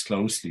most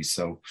closely.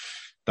 So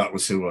that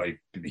was who I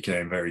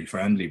became very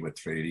friendly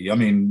with, really. I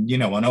mean,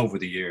 and over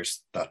the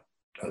years, that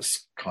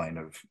has kind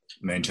of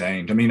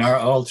maintained. I mean,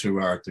 all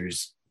through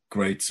Arthur's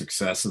great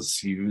successes,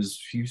 he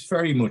was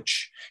very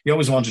much, he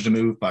always wanted to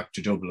move back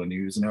to Dublin.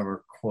 He was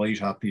never quite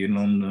happy in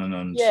London,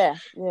 and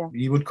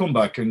he would come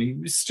back and he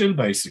was still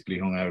basically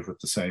hung out with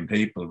the same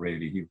people,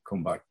 really. He'd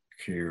come back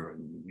here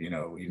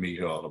and he'd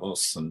meet all of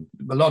us and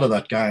a lot of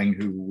that gang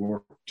who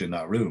worked in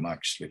that room,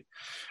 actually.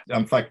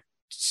 In fact,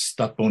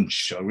 that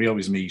bunch, we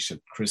always meet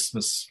at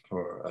Christmas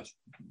for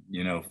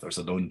there's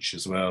a lunch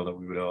as well that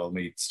we would all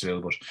meet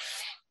still. But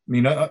I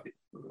mean,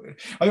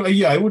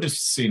 I would have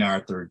seen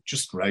Arthur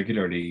just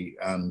regularly,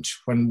 and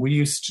when we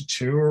used to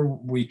tour,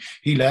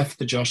 he left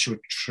the Joshua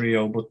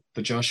Trio, but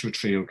the Joshua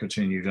Trio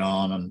continued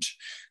on.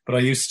 But I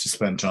used to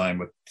spend time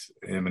with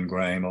him and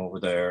Graham over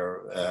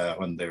there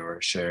when they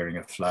were sharing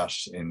a flat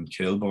in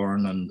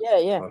Kilburn and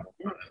that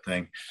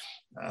thing,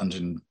 and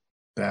in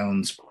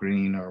Bounds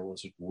Green, or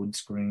was it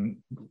Woods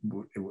Green,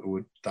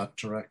 would that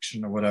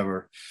direction or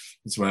whatever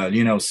as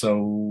well,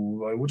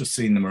 so I would have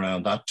seen them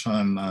around that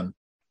time.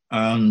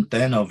 And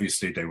then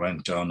obviously they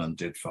went on and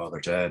did Father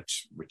Dead,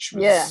 which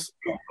was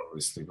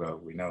obviously, well,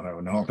 we know how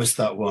enormous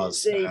that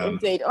was.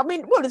 Indeed. I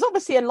mean, well, there's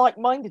obviously a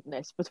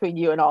like-mindedness between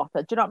you and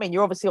Arthur. Do you know what I mean?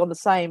 You're obviously on the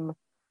same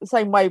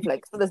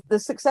wavelength. So the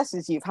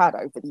successes you've had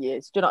over the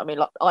years. Do you know what I mean?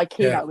 Like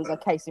Aikino is a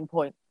case in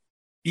point.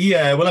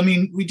 Yeah, well, I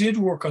mean, we did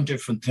work on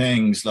different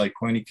things. Like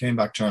when he came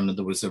back to Ireland,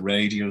 there was a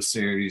radio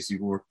series. He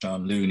worked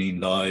on Looney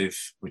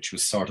Live, which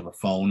was sort of a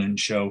phone-in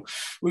show.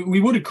 We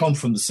would have come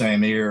from the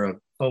same era,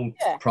 both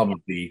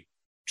probably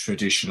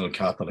traditional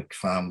Catholic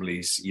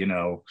families.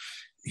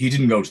 He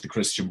didn't go to the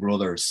Christian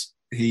Brothers.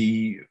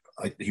 He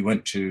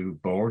went to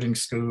boarding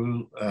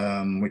school,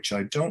 which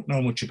I don't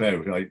know much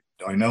about. I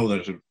know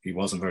that he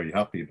wasn't very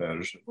happy about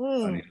it,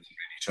 and he doesn't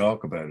really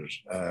talk about it.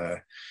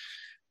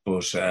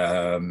 But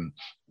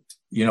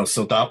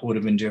so that would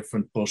have been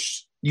different. But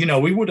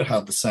we would have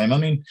had the same. I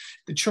mean,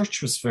 the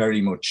church was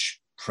very much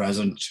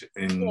present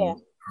in our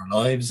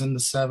lives in the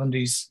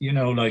 70s.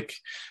 Like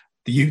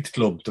the youth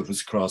club that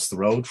was across the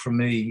road from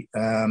me,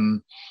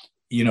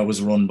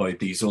 was run by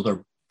these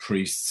other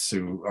priests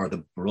who are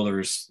the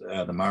brothers,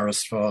 the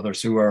Marist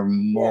fathers, who are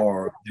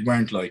more, they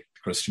weren't like the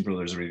Christian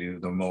Brothers really,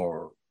 they're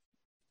more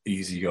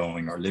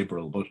easygoing or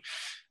liberal. But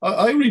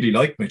I really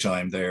liked my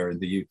time there in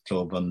the youth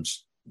club, and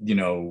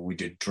we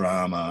did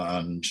drama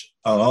and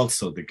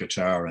also the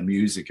guitar and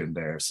music in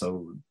there.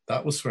 So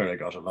that was where I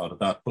got a lot of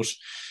that.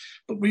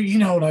 But we,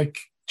 like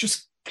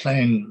just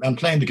playing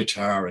the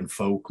guitar in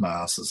folk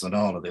masses and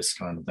all of this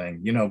kind of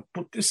thing,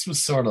 but this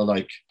was sort of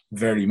like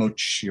very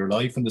much your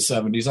life in the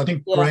 70s. I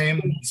think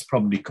Graham was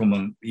probably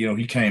coming,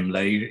 he came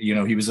late,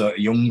 he was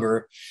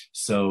younger.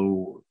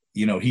 So,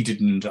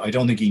 I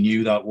don't think he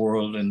knew that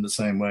world in the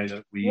same way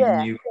that we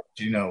knew,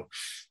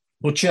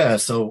 But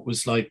so it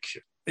was like,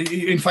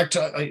 in fact,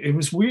 it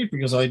was weird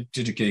because I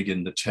did a gig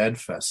in the TED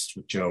Fest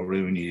with Joe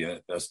Rooney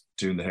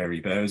doing the Hairy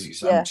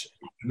Bowsies. And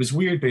it was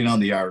weird being on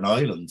the Aran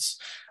Islands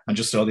and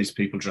just all these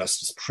people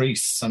dressed as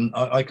priests. And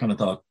I kind of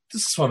thought,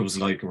 this is what it was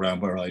like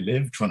around where I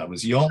lived when I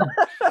was young.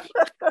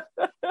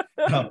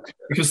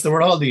 Because there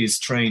were all these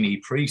trainee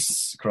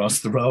priests across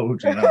the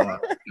road,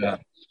 I'm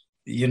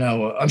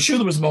sure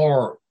there was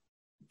more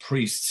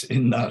priests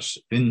in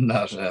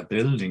that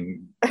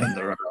building than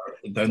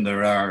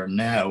there are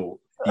now,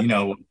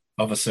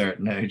 of a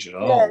certain age at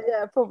all.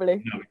 Yeah, probably.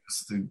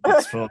 Because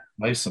it's fallen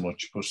away so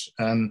much. But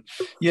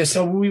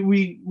so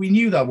we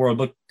knew that world,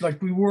 but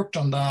like we worked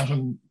on that,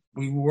 and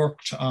we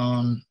worked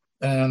on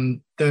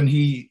then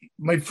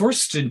my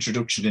first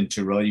introduction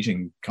into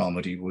writing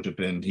comedy would have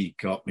been, he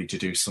got me to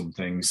do some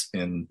things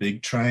in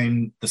Big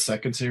Train, the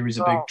second series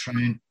of Big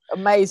Train.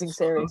 Amazing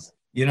series.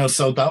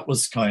 So that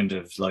was kind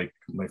of like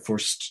my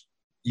first,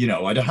 I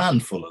had a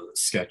handful of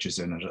sketches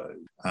in it.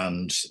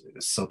 And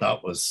so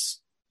that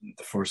was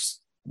the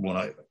first one.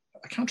 I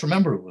can't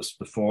remember if it was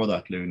before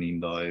that Looney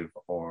Live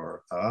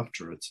or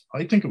after it.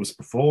 I think it was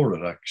before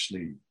it,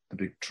 actually, the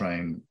Big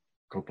Train,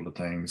 a couple of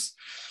things.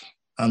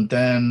 And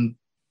then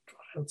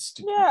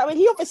I mean,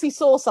 he obviously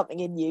saw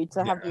something in you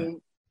to have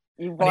you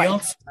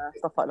write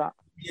stuff like that.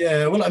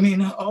 Yeah, well, I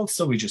mean,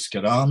 also we just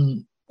get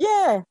on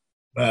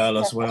well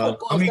as well.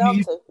 I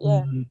mean,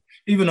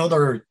 even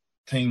other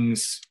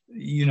things,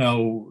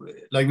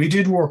 like we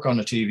did work on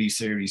a TV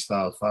series,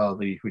 Val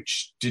Falvey,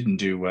 which didn't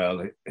do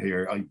well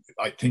here.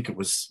 I think it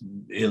was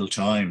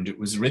ill-timed. It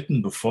was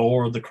written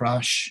before the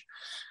crash,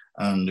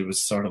 and it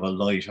was sort of a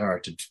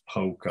light-hearted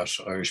poke at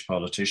Irish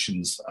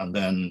politicians, and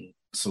then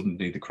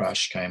suddenly the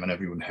crash came and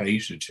everyone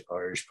hated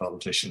Irish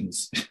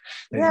politicians.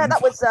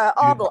 That was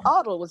Ardle.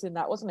 Ardle was in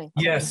that, wasn't he?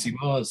 Yes, he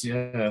was,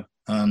 yeah.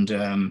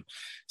 And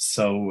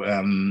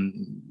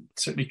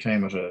certainly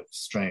came at a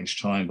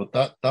strange time, but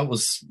that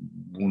was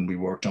one we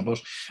worked on.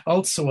 But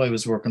also I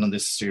was working on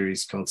this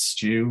series called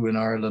Stew in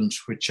Ireland,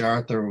 which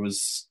Arthur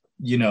was,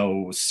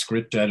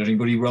 script editing,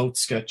 but he wrote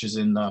sketches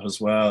in that as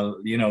well,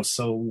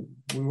 so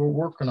we were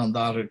working on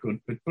that a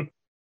good bit. But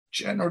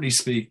generally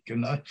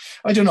speaking, I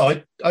don't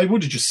know, I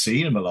would have just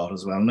seen him a lot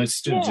as well, and I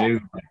still do.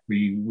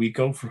 We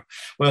go for,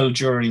 with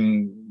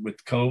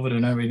COVID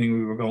and everything,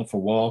 we were going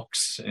for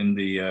walks in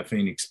the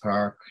Phoenix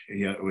Park.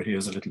 He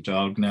has a little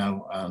dog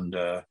now, and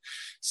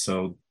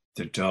so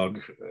the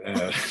dog,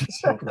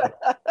 Arthur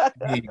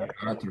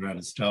and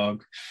his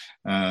dog,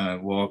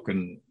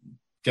 walking,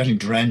 getting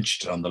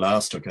drenched on the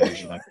last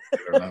occasion, I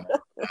remember.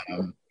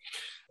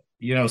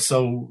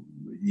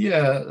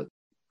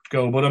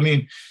 But I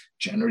mean,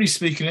 generally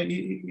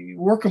speaking,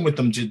 working with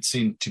them did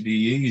seem to be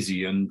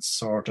easy and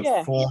sort of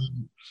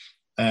fun.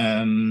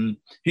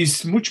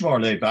 He's much more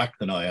laid back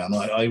than I am.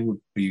 I would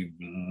be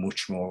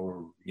much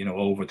more,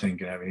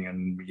 overthinking everything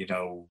and,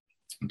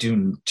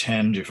 doing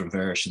 10 different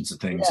versions of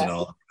things and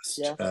all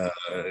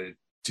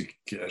to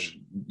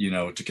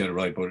get it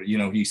right. But,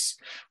 he's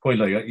quite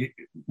like,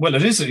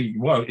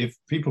 if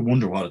people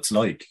wonder what it's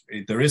like,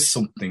 there is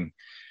something,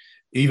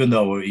 even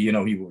though, he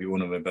would be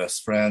one of my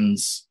best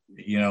friends,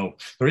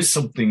 there is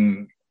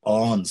something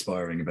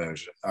awe-inspiring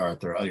about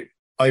Arthur.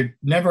 I've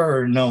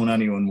never known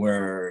anyone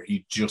where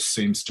he just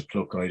seems to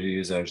pluck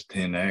ideas out of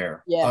thin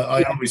air. Yeah.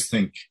 I always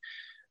think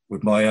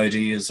with my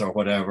ideas or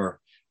whatever,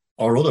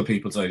 or other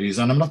people's ideas,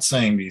 and I'm not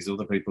saying these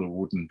other people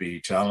wouldn't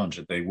be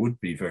talented, they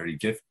would be very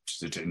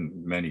gifted in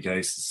many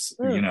cases,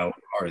 you know,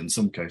 or in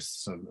some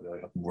cases. I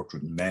have worked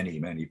with many,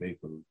 many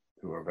people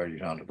who are very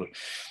talented, but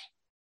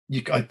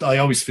I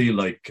always feel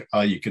like,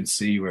 you can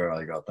see where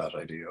I got that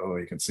idea. Oh,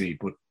 you can see,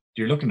 but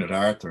you're looking at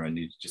Arthur and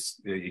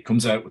he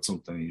comes out with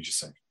something and you just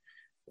say,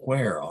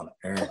 where on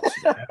earth?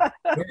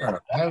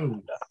 Where?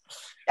 How?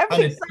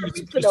 Everything's so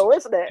original,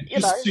 isn't it? You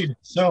know,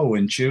 it's so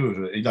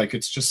intuitive. Like,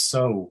 it's just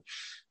so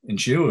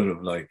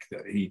intuitive. Like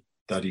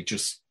that he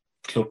just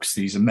plucks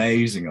these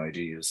amazing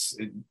ideas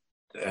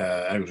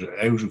out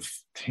of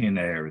thin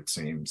air, it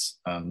seems.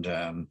 And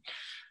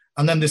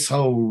then this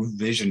whole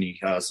vision he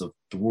has of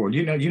the world.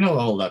 You know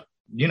all that.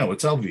 You know,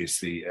 it's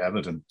obviously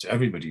evident.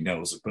 Everybody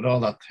knows it. But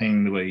all that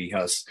thing, the way he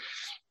has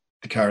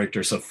the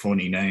characters have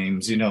funny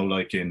names. You know,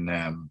 like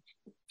in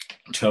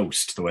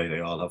Toast, the way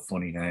they all have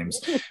funny names.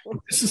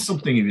 This is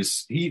something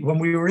he when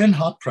we were in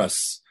Hot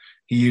Press,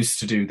 he used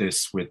to do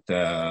this with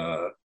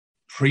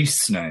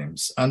priests'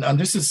 names, and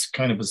this is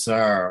kind of a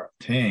bizarre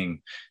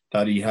thing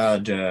that he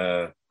had.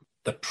 The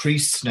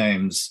priests'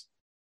 names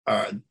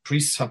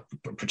priests have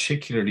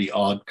particularly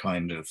odd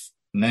kind of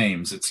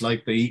names. It's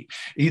like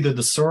either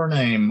the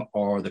surname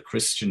or the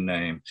Christian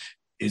name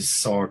is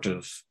sort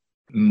of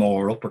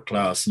more upper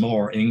class,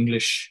 more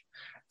English,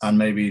 and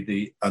maybe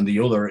the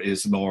other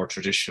is more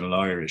traditional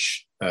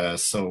Irish.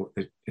 So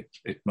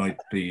it might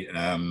be.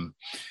 I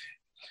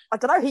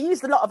don't know. He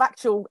used a lot of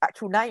actual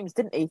names,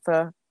 didn't he?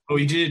 Oh,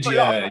 he did,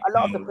 yeah. A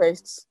lot of the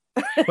priests.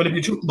 But if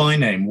you took my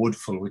name,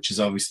 Woodfull, which is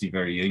obviously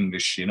very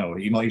English, you know,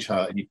 he might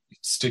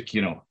stick,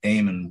 you know,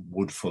 Eamon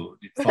Woodfull,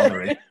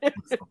 Father Eamon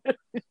Woodfull,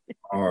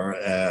 or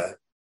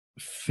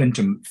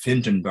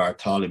Fintan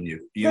Bartholomew,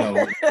 you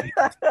know.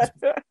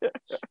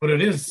 But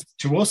it is,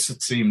 to us,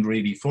 it seemed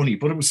really funny,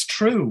 but it was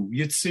true.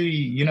 You'd see,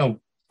 you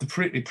know,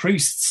 the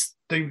priests,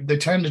 they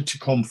tended to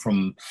come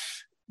from,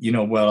 you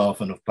know,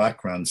 well-off enough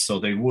backgrounds, so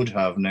they would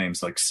have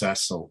names like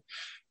Cecil,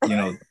 you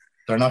know.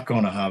 They're not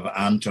going to have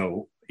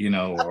Anto, you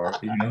know, or,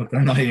 you know,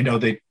 they're not, you know,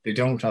 they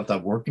don't have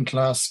that working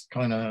class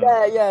kind of,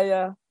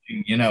 yeah,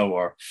 you know,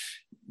 or,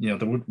 you know,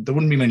 there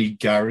wouldn't be many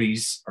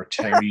Garys or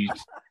Terrys,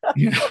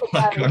 you know,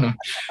 that kind of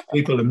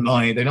people in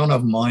mind. They don't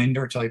have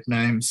Minder type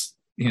names,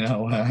 you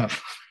know,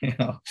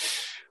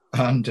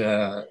 and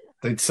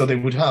so they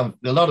would have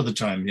a lot of the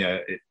time. Yeah,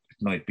 it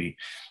might be.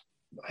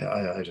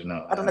 I don't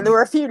know. I don't know. There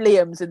were a few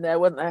Liams in there,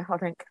 weren't there? I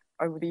think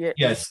over the years.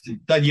 Yes,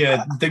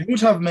 they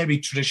would have maybe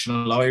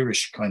traditional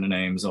Irish kind of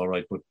names, all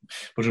right, but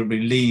it would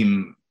be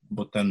Liam.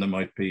 But then there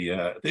might be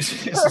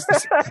this.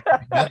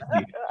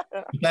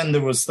 Then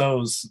there was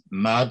those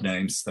mad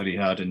names that he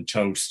had in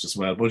Toast as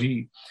well. But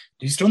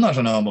he's done that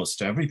in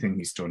almost everything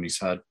he's done.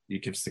 He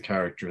gives the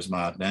characters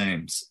mad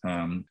names.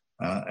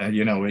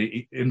 You know,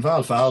 in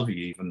Val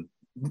Falvey even.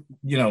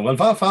 You know, well,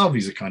 Val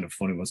Falvey's a kind of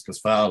funny one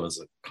because Val is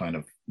a kind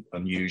of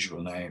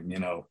unusual name, you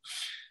know.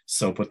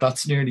 So, but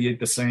that's nearly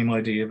the same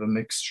idea of a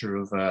mixture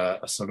of a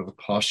sort of a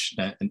posh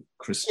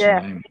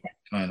Christian name,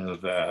 kind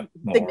of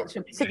more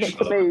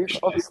signature move,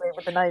 obviously,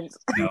 with the names.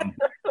 You know.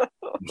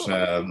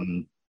 But,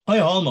 I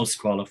almost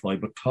qualify,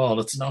 but Paul,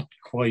 it's not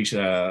quite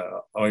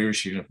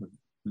Irish. You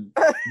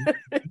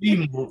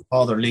know,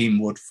 Father Liam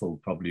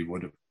Woodfull probably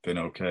would have been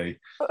okay.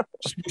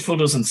 Just Woodfull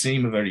doesn't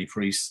seem a very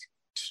priest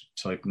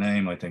type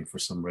name, I think, for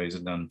some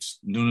reason, and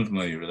none of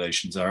my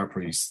relations are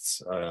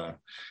priests, although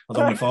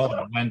my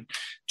father went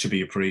to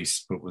be a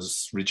priest but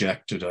was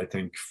rejected, I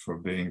think, for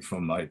being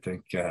from, I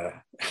think,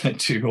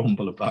 too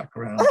humble a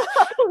background.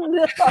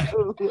 No.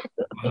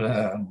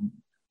 But,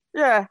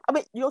 yeah, I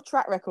mean, your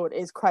track record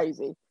is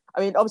crazy.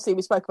 I mean, obviously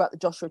we spoke about the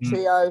Joshua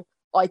Trio.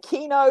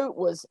 Aikino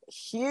was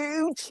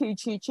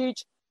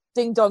huge.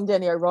 Ding Dong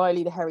Denny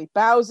O'Reilly, the Harry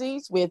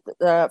Bowsies, with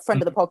a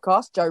friend of the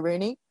podcast, Joe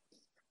Rooney.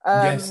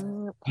 Yes.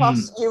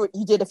 Plus, you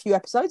did a few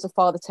episodes of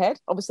Father Ted,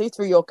 obviously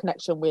through your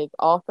connection with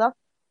Arthur.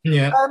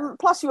 Yeah.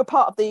 Plus, you were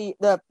part of the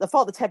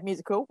Father Ted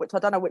musical, which I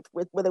don't know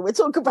whether we'll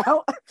talk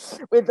about,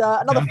 with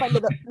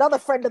another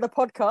friend of the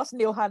podcast,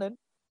 Neil Hannon.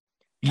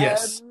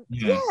 Yes.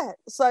 Yeah.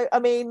 So, I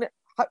mean,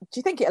 do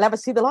you think it'll ever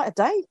see the light of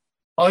day?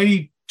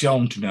 I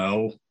don't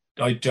know.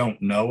 I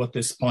don't know at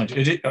this point.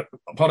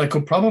 What I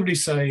could probably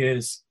say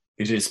is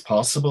it is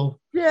possible.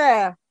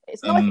 Yeah.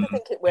 It's nice to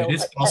think it will. It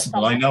is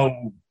possible. I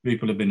know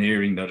people have been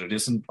hearing that it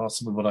isn't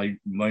possible, but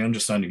my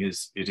understanding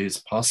is it is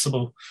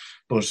possible,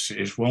 but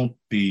it won't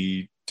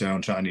be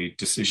down to any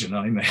decision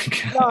I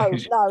make. No.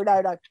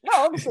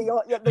 Obviously,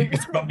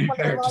 it's probably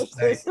fair to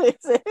say.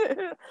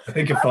 I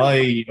think if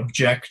I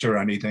object or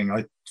anything,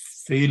 I'm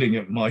feeling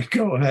it might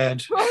go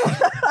ahead.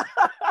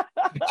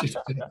 just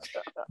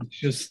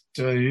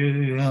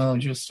you know,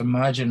 just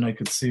imagine I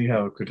could see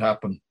how it could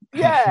happen.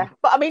 Yeah,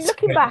 but I mean,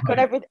 looking back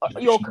on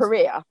your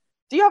career,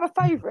 do you have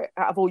a favourite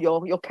out of all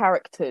your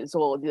characters,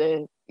 or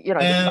do you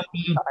have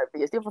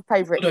a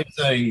favourite? I'd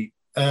say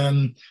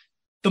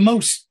the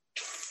most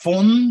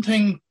fun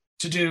thing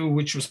to do,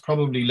 which was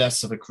probably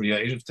less of a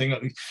creative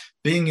thing.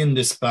 Being in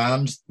this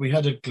band, we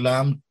had a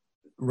glam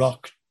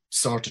rock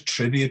sort of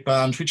tribute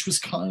band, which was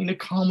kind of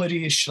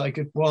comedy-ish, like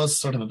it was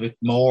sort of a bit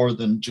more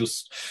than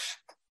just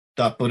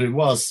that, but it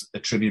was a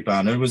tribute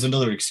band. It was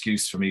another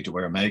excuse for me to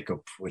wear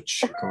makeup,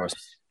 which of course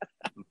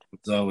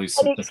was always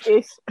An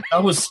excuse.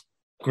 That was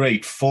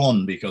great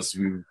fun because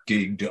we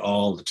gigged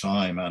all the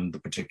time, and the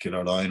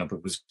particular lineup,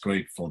 it was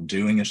great fun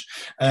doing it.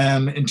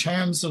 In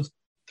terms of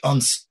on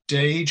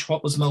stage,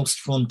 what was most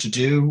fun to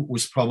do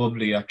was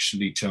probably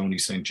actually Tony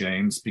St.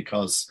 James,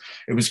 because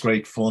it was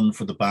great fun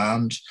for the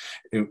band,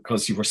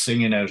 because you were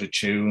singing out of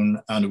tune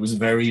and it was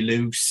very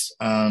loose,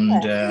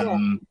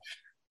 and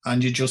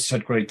you just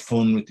had great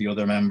fun with the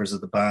other members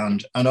of the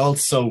band. And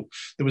also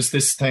there was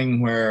this thing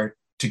where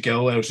to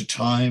go out of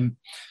time,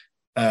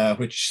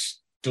 which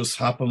does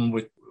happen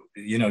with,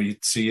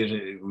 you'd see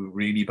it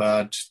really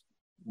bad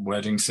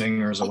wedding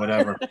singers or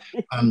whatever.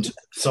 And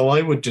so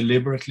I would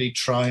deliberately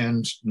try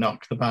and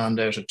knock the band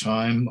out of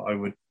time. I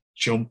would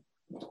jump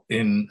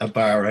in a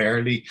bar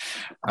early,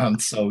 and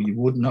so you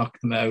would knock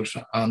them out,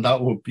 and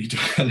that would be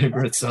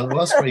deliberate. So it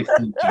was very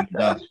fun to do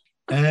that.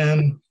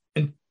 And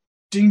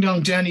Ding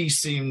Dong Denny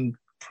seemed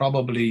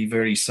probably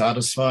very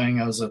satisfying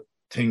as a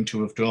thing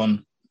to have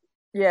done.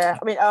 Yeah,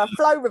 I mean,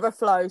 Flow River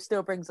Flow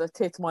still brings a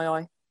tear to my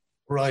eye.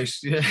 Right,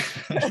 yeah.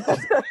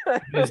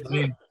 I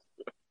mean,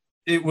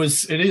 it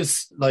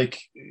is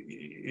like,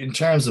 in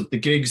terms of the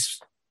gigs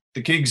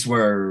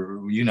were,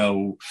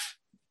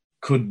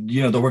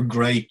 there were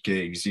great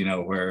gigs,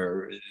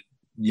 where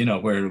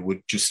it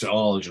would just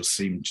all just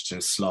seem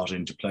to slot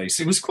into place.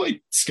 It was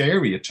quite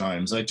scary at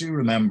times. I do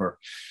remember,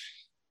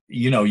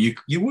 you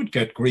would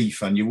get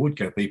grief and you would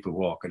get people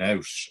walking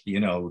out,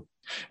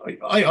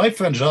 I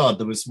found it odd.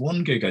 There was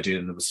one gig I did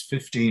and there was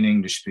 15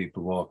 English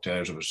people walked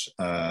out of it.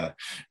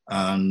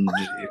 And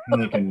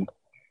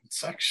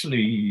it's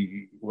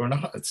actually,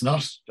 it's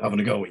not having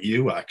a go at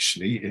you,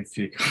 actually, if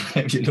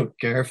you look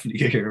carefully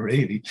here,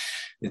 really.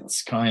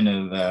 It's kind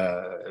of,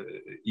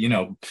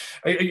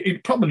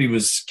 it probably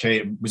was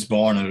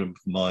born out of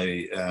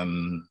my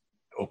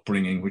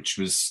upbringing, which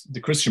was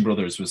the Christian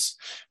Brothers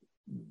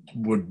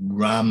would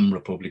ram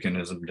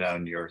republicanism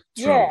down your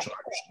throat.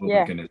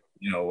 Republicanism,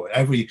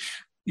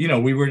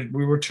 we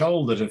were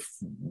told that if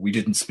we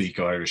didn't speak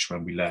Irish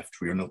when we left,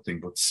 we were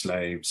nothing but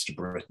slaves to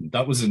Britain.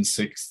 That was in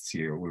sixth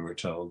year. We were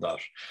told that.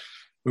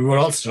 We were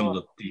also told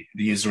that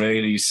the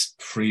Israelis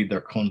freed their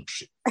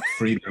country,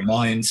 freed their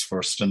minds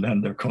first, and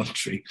then their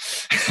country.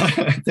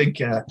 I think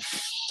could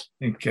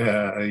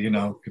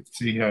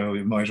see how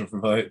it might have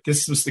revived.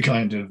 This was the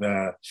kind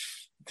of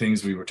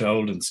things we were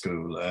told in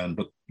school,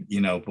 but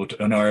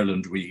in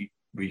Ireland we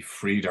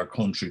freed our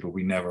country, but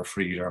we never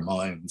freed our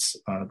minds.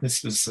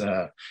 This was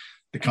the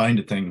kind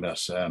of thing that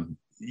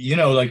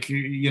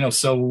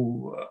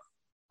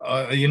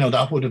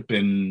that would have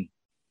been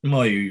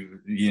my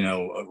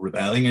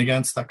rebelling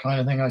against that kind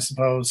of thing, I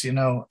suppose. I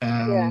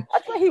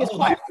think he was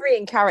quite a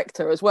freeing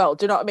character as well.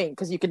 Do you know what I mean?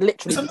 Because you could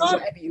literally do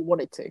whatever you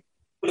wanted to.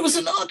 But it was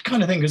an odd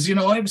kind of thing, because,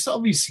 I was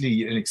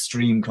obviously an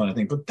extreme kind of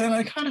thing, but then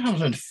I kind of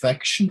had an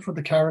affection for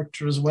the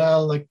character as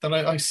well, like that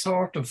I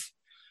sort of,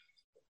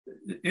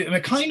 in a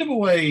kind of a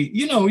way,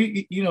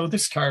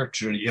 this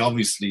character, he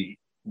obviously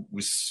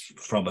was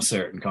from a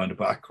certain kind of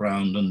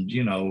background and,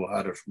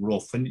 had it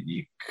rough, and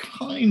you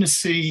kind of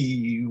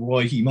see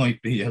why he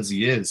might be as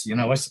he is.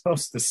 I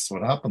suppose this is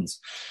what happens.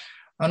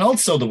 And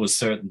also there was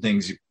certain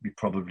things you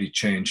probably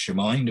changed your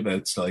mind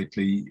about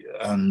slightly,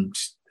 and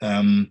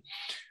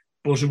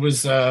but it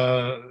was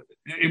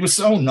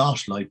so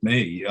not like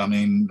me. I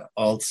mean,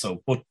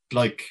 also, but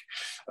like,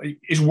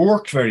 it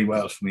worked very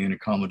well for me in a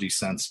comedy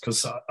sense,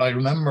 because I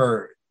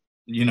remember,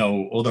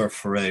 other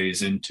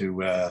forays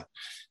into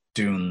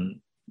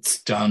doing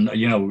stand.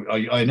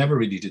 I never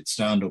really did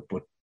stand up,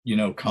 but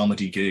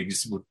comedy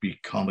gigs would be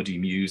comedy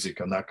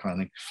music and that kind of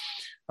thing.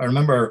 I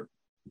remember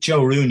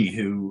Joe Rooney,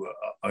 who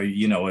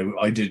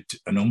I did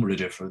a number of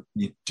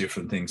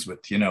different things with.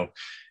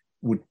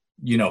 Would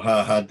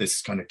had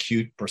this kind of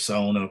cute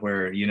persona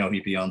where,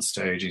 he'd be on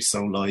stage, he's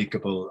so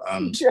likable,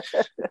 and,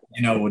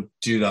 would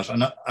do that.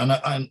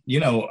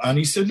 And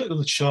he's a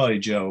little shy,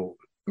 Joe.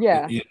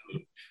 Yeah.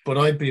 But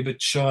I'd be a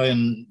bit shy.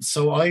 And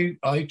so I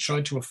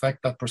tried to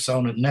affect that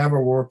persona. It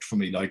never worked for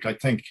me. Like, I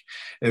think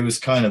it was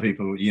kind of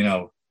people,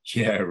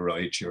 yeah,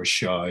 right, you're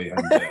shy.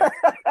 And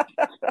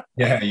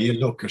yeah, you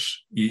look at,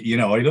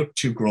 I look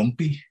too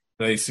grumpy.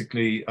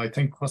 Basically, I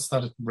think, what's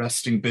that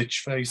resting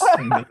bitch face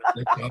thing that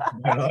they talk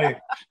about?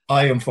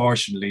 I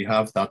unfortunately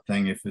have that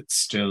thing, if it's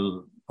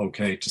still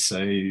okay to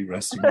say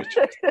resting bitch.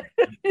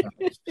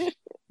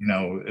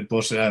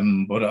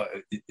 But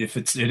if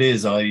it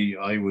is,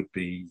 I would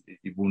be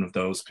one of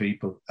those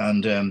people.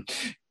 And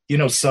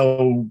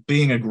so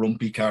being a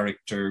grumpy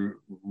character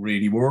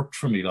really worked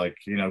for me. Like,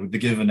 the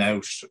giving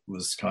out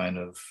was kind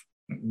of,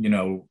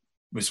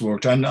 was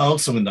worked. And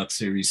also in that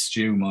series,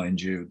 Stew,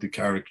 mind you, the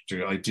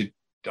character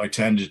I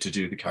tended to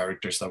do the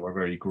characters that were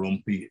very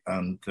grumpy,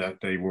 and that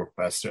they work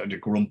best. The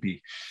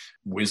grumpy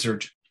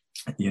wizard,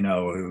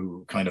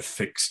 who kind of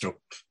fixed up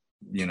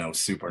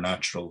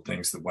supernatural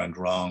things that went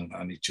wrong,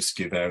 and he'd just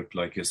give out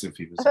like as if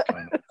he was a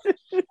kind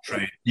of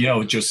trade,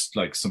 just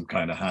like some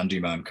kind of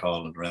handyman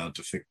calling around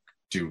to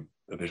do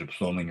a bit of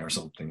plumbing or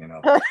something,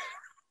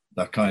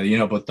 that kind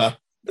of, but that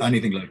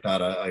anything like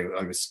that,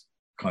 I was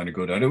kind of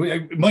good at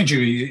it. Mind you,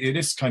 it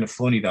is kind of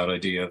funny, that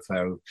idea of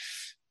how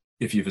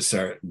if you have a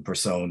certain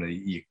persona,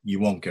 you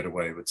won't get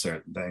away with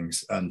certain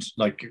things. And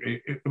like,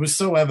 it was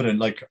so evident.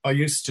 Like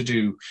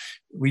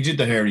we did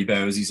the Hairy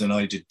Bowsies and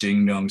I did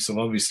Ding Dong. So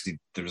obviously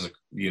there was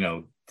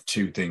the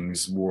two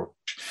things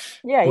worked.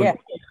 Yeah, but yeah.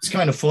 It's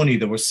kind of funny.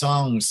 There were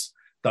songs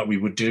that we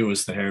would do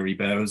as the Hairy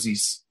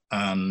Bowsies,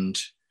 and,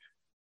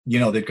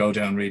 they'd go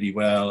down really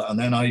well. And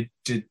then I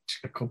did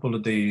a couple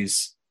of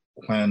these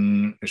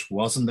when it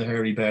wasn't the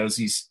Hairy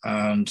Bowsies,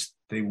 and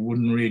they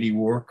wouldn't really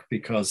work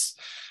because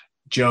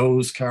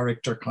Joe's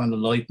character kind of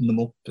lightened them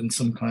up in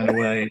some kind of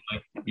way.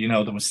 Like,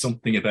 there was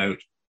something about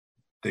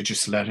they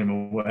just let him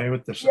away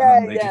with it. Yeah,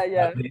 and they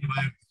yeah.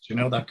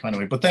 That kind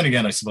of way. But then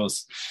again, I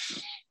suppose,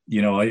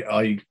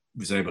 I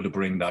was able to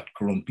bring that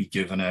grumpy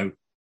giving out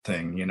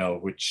thing,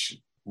 which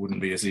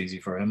wouldn't be as easy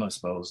for him, I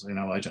suppose.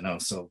 I don't know.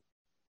 So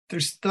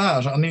there's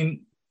that. I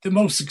mean, the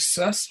most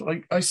successful,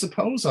 I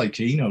suppose,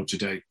 Aikino to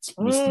date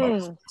was the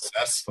most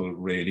successful,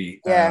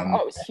 really. Yeah,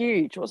 it was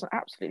huge. It wasn't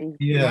absolutely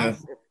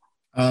massive.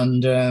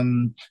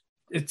 And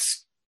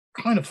it's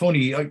kind of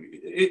funny.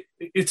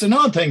 It's an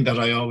odd thing that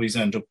I always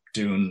end up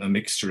doing a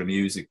mixture of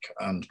music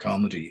and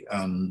comedy.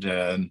 And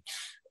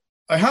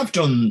I have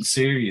done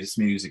serious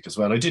music as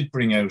well. I did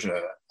bring out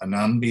an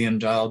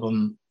ambient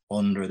album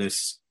under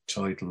this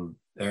title,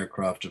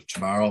 Aircraft of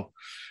Tomorrow.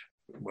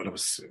 Well, it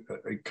was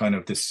kind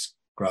of this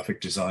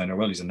graphic designer.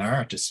 Well, he's an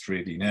artist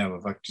really now.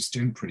 In fact, he's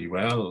doing pretty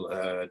well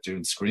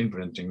doing screen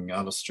printing,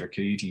 Alistair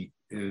Keaty,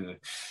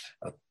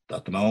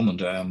 at the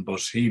moment,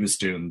 but he was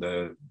doing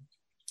the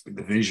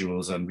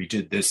visuals, and we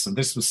did this, and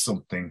this was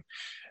something.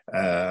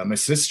 My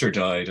sister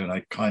died, and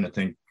I kind of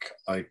think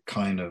I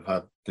kind of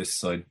had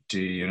this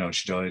idea.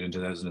 She died in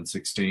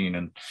 2016,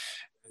 and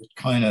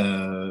kind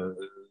of,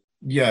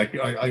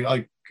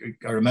 I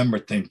remember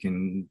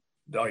thinking,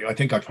 I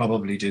think I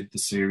probably did the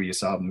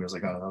serious album. I was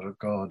like, oh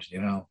God,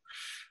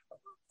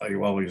 I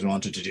always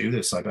wanted to do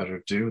this. I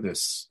better do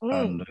this,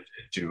 and I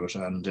did do it.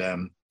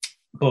 And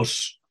but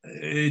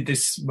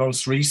this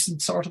most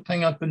recent sort of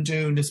thing I've been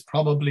doing is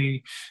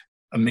probably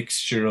a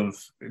mixture of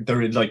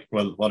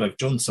what I've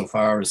done so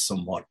far is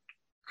somewhat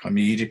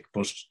comedic,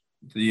 but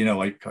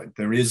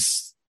there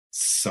is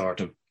sort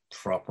of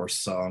proper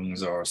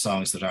songs or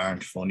songs that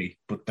aren't funny,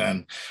 but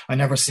then I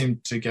never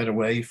seem to get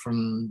away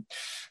from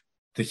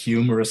the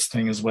humorous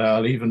thing as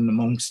well. Even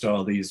amongst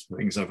all these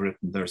things I've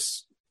written,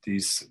 there's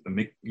there's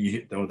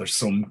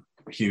some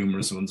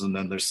humorous ones and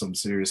then there's some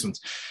serious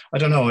ones. I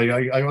don't know.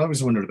 I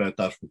always wondered about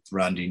that with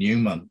Randy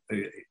Newman.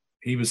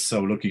 He was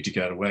so lucky to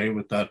get away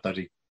with that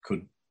he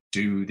could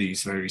do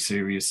these very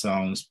serious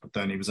songs, but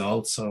then he was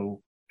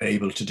also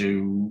able to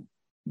do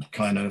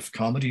kind of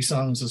comedy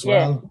songs as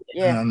well.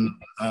 Yeah.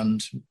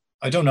 And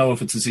I don't know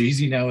if it's as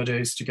easy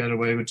nowadays to get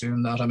away with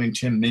doing that. I mean,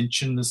 Tim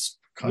Minchin is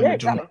kind of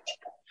done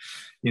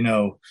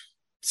it,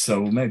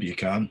 so maybe you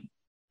can.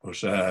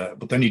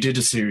 But then he did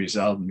a serious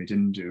album. He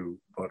didn't do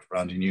what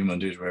Randy Newman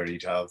did, where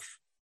he'd have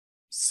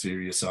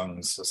serious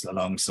songs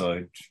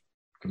alongside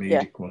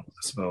comedic ones,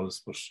 I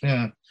suppose. But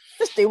yeah,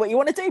 just do what you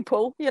want to do,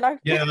 Paul. Yeah, I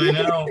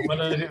know.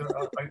 Well,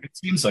 it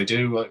seems I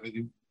do.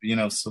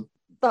 So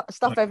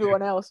stuff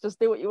everyone else. Just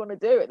do what you want to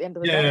do at the end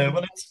of the day. Yeah,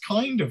 well, it's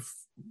kind of,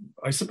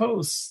 I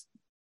suppose.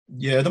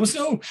 Yeah, there was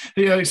no.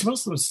 Yeah, I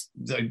suppose there was.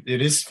 It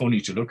is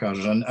funny to look at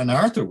it, and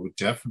Arthur would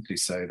definitely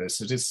say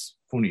this. It is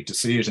funny to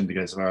see it in the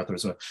case of Arthur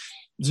as well.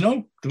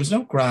 There was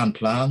no grand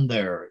plan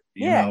there,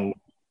 you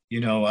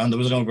know, and there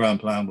was no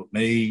grand plan with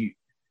me.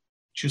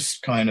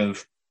 Just kind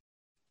of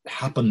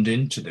happened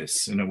into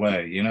this in a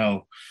way,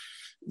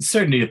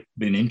 Certainly I've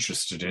been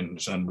interested in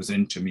it and was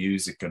into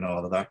music and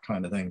all of that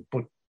kind of thing.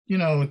 But,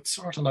 it's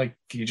sort of like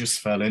you just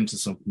fell into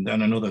something,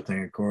 then another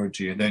thing occurred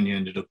to you, and then you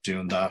ended up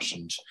doing that.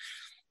 And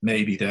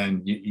maybe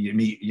then you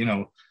meet,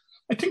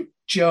 I think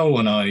Joe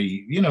and I,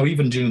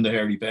 even doing the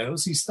Hairy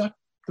Bowsies,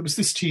 there was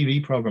this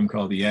TV program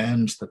called The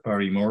End that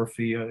Barry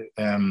Murphy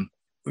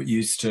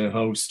used to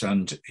host,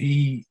 and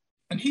he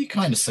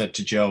kind of said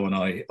to Joe and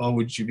I, "Oh,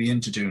 would you be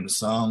into doing a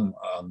song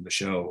on the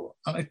show?"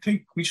 And I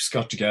think we just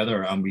got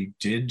together and we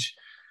did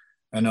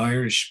an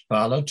Irish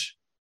ballad.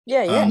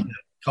 Yeah. And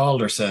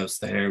called ourselves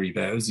the Hairy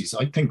Bowsies.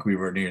 I think we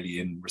were nearly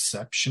in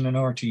reception in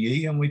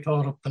RTE, and we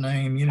thought up the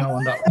name, and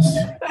that was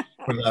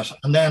for that.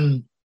 And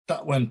then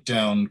that went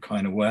down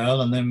kind of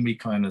well, and then we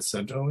kind of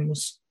said, "Oh, we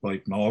must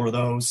write more of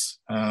those,"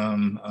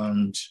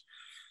 and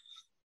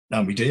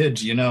we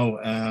did,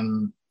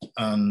 and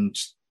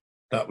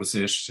that was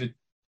it.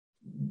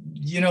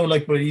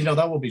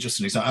 That would be just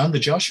an example. And the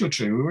Joshua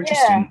Tree, we were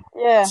just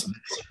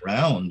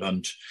around,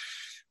 and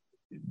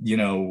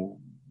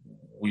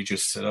we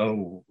just said,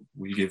 "Oh,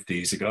 we give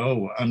these a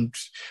go," and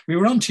we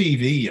were on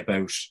TV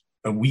about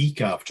a week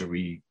after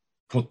we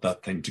put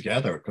that thing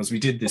together, because we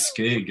did this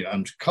gig,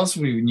 and because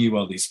we knew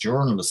all these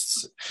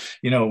journalists,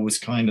 it was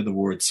kind of the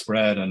word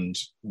spread, and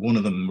one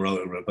of them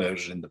wrote about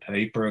it in the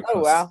paper.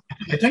 Oh wow!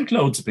 I think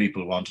loads of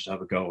people wanted to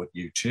have a go at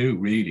U2,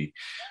 really,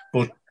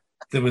 but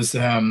there was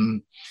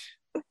there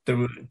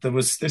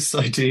was this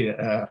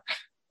idea.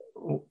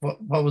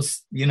 What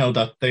was,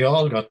 that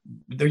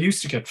they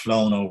used to get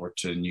flown over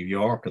to New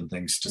York and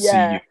things to see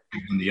you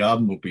when the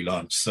album would be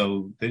launched.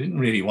 So they didn't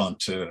really want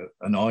to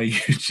annoy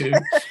you too.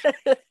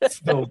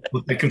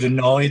 But they could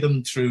annoy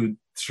them through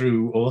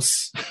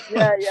us.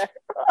 Yeah, yeah.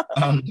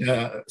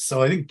 And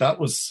so I think that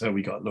was how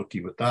we got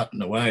lucky with that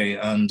in a way.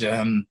 And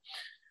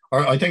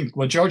or I think,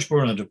 well, George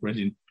Byrne had a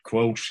brilliant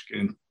quote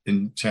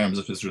in terms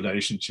of his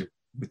relationship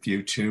with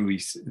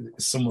U2.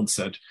 Someone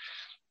said,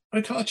 I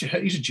thought you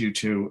hated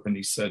U2. And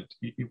he said,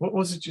 what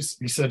was it?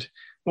 He said,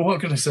 well, what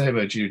can I say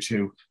about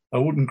U2? I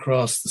wouldn't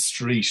cross the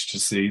street to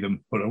see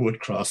them, but I would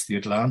cross the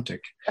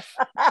Atlantic.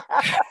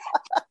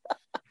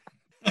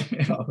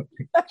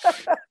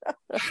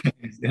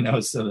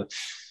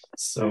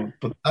 So,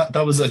 but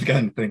that was,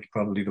 again, I think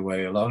probably the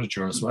way a lot of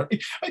journalists were.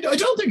 I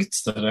don't think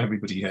it's that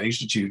everybody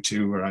hated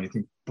U2 or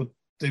anything, but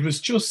it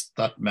was just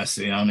that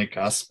messianic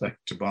aspect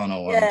to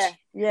Bono.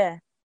 Yeah.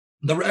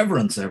 The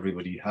reverence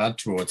everybody had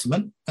towards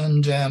him,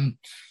 and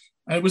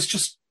it was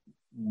just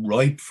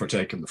ripe for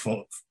taking the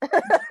fun of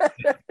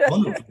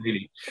it,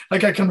 really.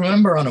 Like, I can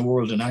remember on a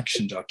World in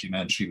Action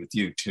documentary with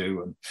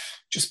U2, and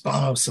just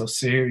Bono so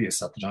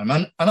serious at the time,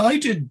 and I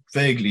did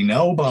vaguely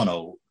know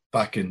Bono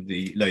back in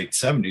the late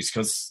 70s,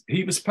 because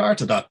he was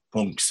part of that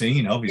punk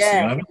scene, obviously.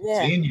 And I've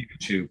seen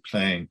U2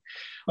 playing.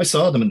 I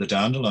saw them in the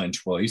Dandelion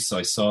twice.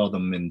 I saw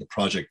them in the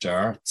Project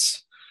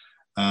Arts,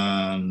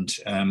 and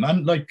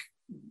like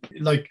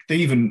they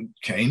even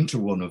came to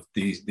one of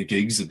the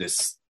gigs of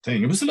this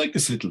thing. It was like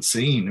this little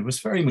scene. It was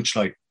very much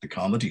like the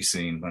comedy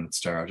scene when it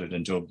started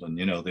in Dublin,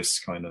 this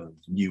kind of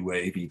new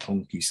wavy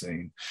punky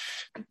scene.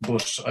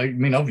 But I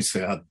mean,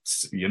 obviously I had,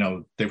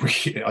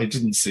 I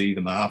didn't see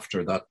them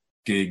after that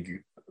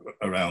gig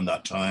around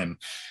that time.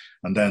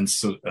 And then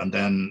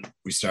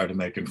we started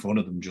making fun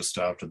of them just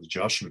after the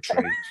Joshua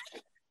Tree.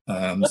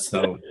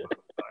 So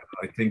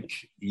I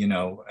think,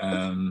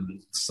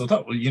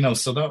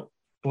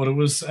 but it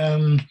was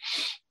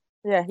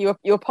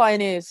you're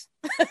pioneers.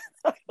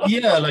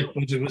 Yeah,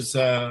 but it was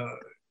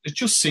it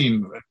just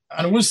seemed,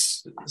 and it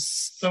was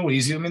so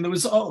easy. I mean, there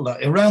was all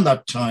that around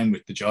that time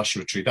with the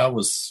Joshua Tree. That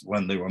was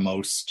when they were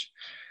most,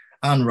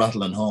 and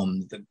Rattle and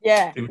Hum.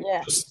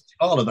 Just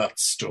all of that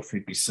stuff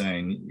he'd be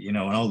saying, and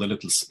all the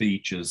little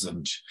speeches,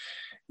 and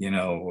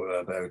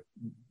about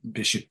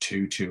Bishop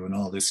Tutu and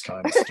all this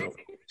kind of stuff.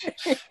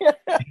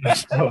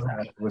 So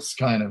it was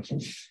kind of,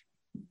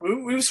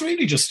 it was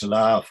really just a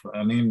laugh.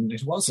 I mean,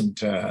 it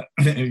wasn't,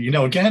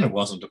 again, it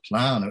wasn't a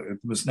plan. It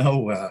was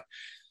no,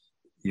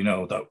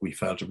 that we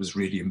felt it was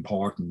really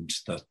important.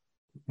 That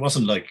it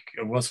wasn't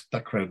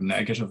that crowd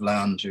Negative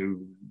Land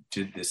who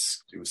did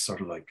this. It was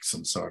sort of like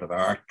some sort of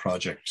art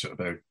project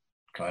about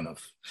kind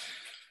of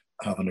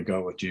having a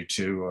go at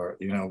U2, or,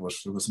 but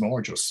it was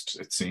more just,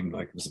 it seemed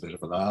like it was a bit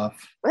of a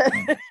laugh. But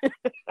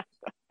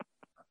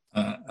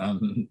I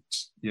mean,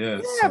 you're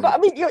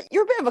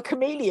a bit of a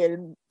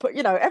chameleon, but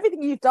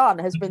everything you've done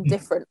has been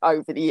different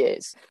over the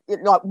years.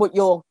 Like what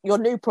your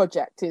new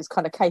project is,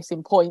 kind of case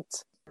in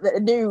point,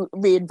 a new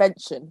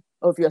reinvention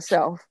of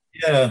yourself.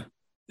 Yeah,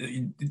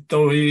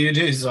 though it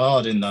is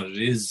odd in that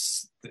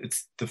it's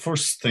the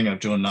first thing I've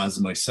done as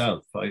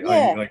myself. I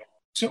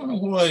don't know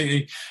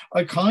why.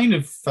 I kind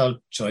of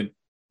felt I'd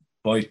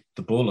bite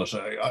the bullet.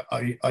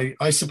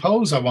 I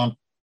suppose I want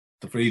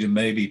the freedom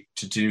maybe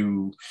to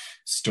do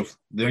stuff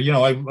there,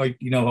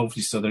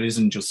 hopefully, so there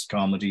isn't just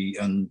comedy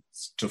and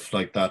stuff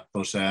like that.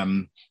 But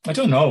I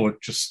don't know,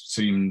 it just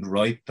seemed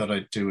right that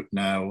I'd do it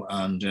now,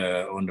 and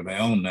under my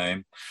own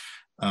name.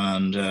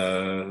 And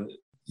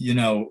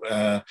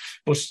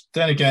but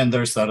then again,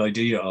 there's that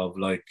idea of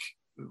like,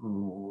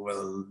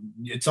 well,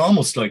 it's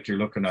almost like you're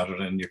looking at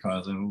it and you're kind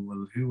of saying,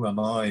 well, who am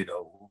I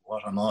though?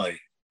 What am I?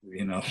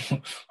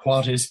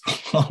 What is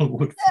Paul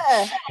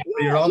Woodfull?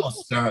 You're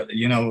almost there,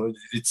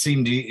 it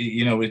seemed,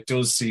 it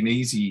does seem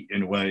easy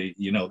in a way,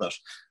 that,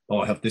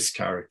 I have this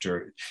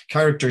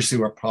characters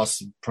who are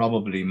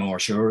probably more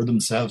sure of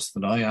themselves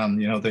than I am,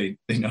 they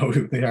know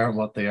who they are,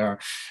 what they are.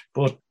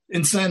 But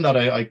in saying that,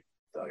 I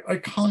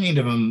kind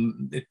of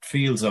it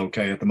feels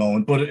okay at the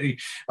moment, but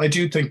I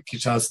do think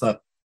it has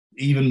that,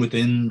 even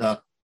within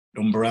that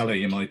umbrella,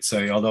 you might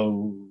say,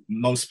 although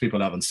most people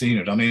haven't seen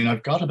it. I mean,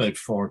 I've got about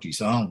 40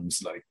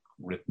 songs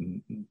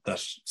written that,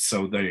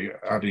 so they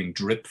are being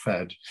drip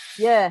fed.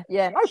 No,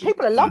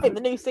 people are loving the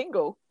new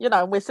single,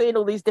 and we're seeing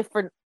all these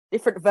different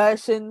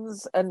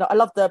versions, and I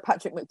love the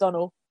Patrick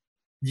McDonnell.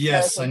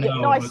 Yes, I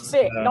know.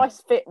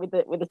 Nice fit with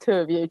the two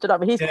of you. Do you know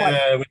what I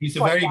mean? He's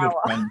a very good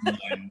friend of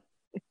mine.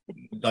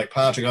 Like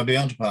Patrick, I'll be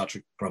on to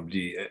Patrick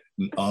probably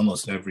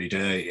almost every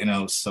day,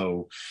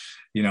 so,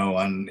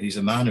 and he's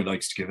a man who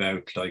likes to give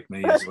out like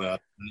me as well.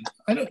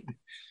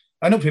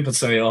 I know people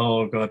say,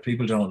 "Oh God,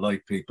 people don't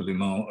like people who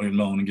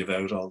moan and give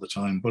out all the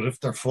time." But if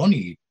they're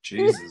funny,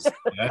 Jesus,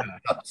 yeah,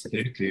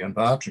 absolutely. And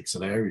Patrick's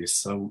hilarious.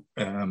 So,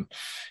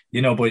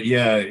 but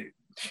yeah,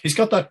 he's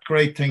got that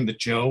great thing that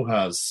Joe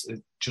has,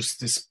 just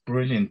this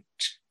brilliant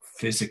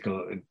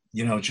physical.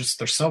 Just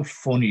they're so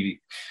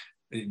funny,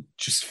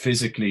 just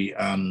physically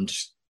and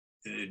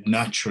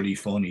naturally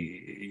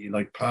funny.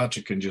 Like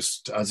Patrick can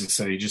just, as I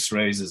say, just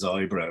raise his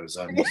eyebrows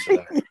and.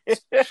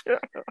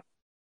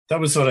 That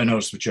was what I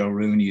noticed with Joe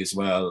Rooney as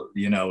well,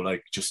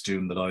 like just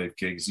doing the live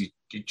gigs. He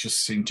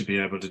just seemed to be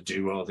able to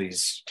do all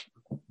these,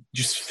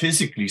 just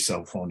physically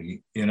so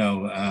funny,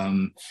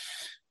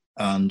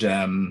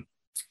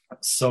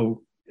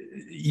 so,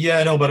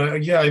 yeah, no, but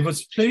I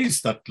was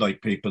pleased that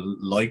like people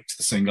liked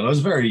the single.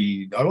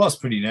 I was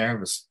pretty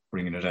nervous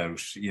bringing it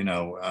out,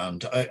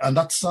 and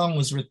that song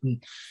was written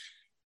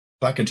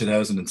back in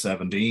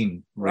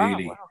 2017,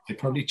 really. Wow. It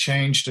probably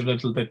changed a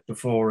little bit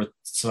before it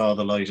saw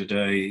the light of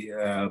day,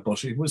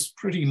 but it was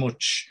pretty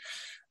much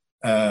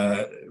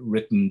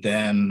written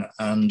then.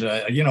 And,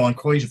 on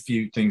quite a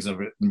few things I've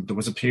written, there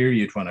was a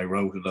period when I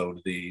wrote a load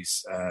of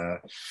these.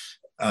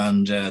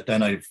 And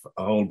then I've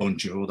a whole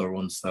bunch of other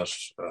ones that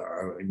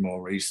are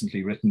more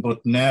recently written. But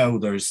now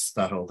there's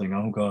that whole thing,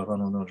 oh God, I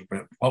don't know,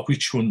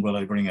 which one will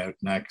I bring out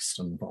next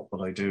and what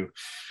will I do?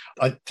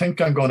 I think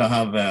I'm going to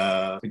have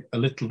I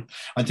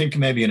think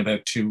maybe in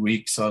about 2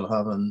 weeks I'll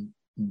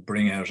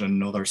bring out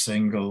another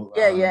single.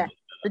 Yeah.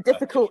 The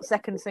difficult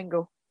second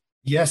single.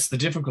 Yes, the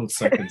difficult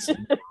second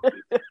single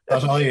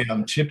that I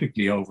am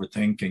typically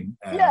overthinking.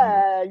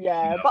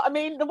 Yeah. But I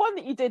mean, the one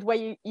that you did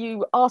where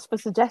you asked for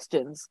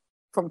suggestions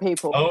from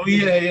people. Oh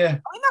yeah. I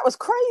mean, that was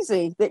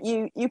crazy that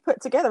you put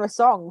together a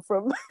song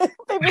from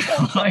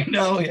people. I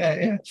know,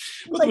 yeah.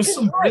 But there was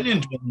some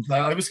brilliant ones.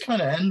 I was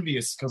kind of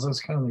envious because I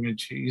was kind of thinking,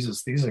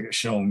 Jesus, these are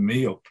showing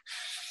me up.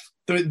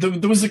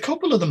 There was a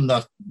couple of them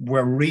that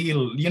were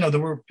real. There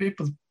were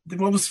people.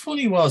 What was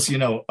funny was,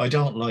 I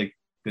don't like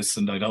this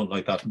and I don't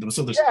like that. And there was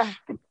others. Yeah.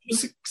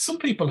 Some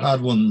people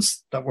had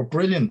ones that were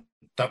brilliant,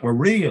 that were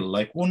real.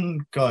 Like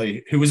one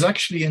guy who was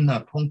actually in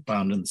that punk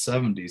band in the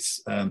 70s.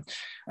 And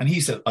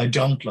he said, I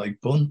don't like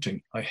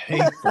bunting. I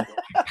hate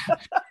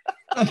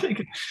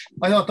bunting.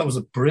 I thought that was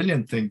a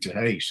brilliant thing to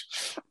hate.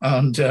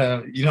 And,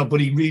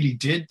 but he really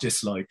did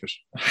dislike it.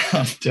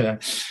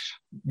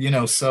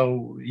 And,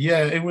 so,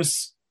 yeah, it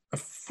was a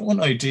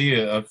fun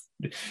idea of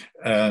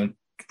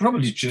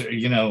probably,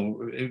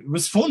 it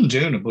was fun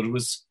doing it, but it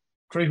was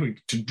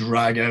great to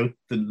drag out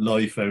the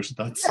life out of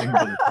that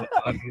single.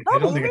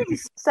 You really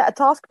set a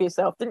task for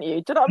yourself, didn't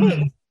you? Do you know what I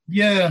mean?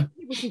 Yeah.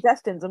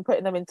 Suggestions and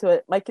making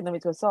them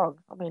into a song.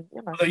 I mean,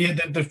 Yeah,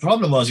 the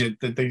problem was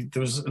there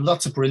was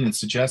lots of brilliant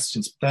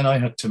suggestions, but then I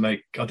had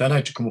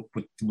to come up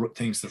with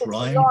things that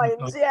rhyme.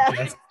 Rhymes,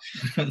 yeah.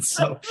 And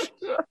so,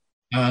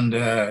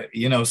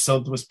 so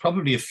there was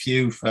probably a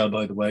few fell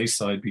by the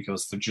wayside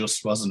because there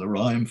just wasn't a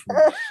rhyme for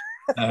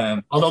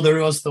them. Although there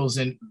was those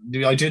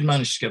I did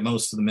manage to get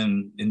most of them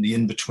in the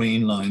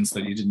in-between lines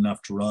that you didn't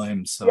have to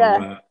rhyme.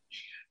 So,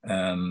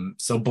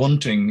 so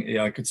bunting,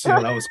 yeah, I could see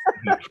that was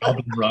a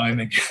problem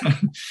rhyming.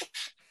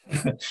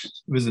 It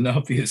was an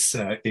obvious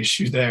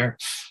issue there.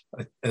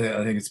 I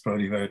think it's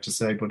probably fair to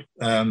say, but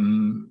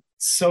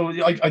so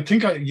I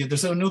think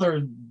there's another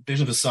bit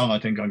of a song I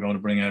think I'm going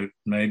to bring out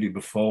maybe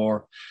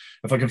before,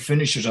 if I can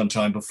finish it on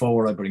time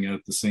before I bring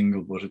out the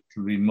single, but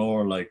it'll be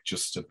more like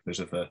just a bit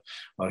of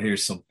I'll hear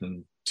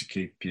something to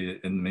keep you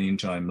in the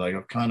meantime. Like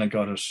I've kind of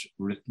got it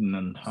written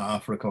and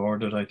half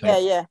recorded, I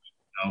think. Yeah.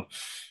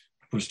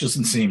 But it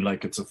doesn't seem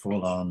like it's a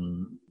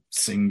full-on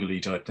singly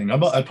type thing.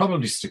 I'd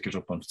probably stick it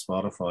up on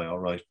Spotify, all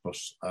right, but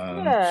so.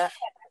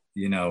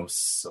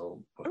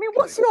 I mean,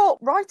 what's your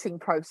writing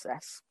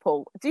process,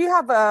 Paul? Do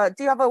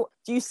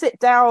you sit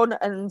down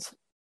and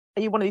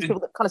are you one of these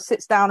people that kind of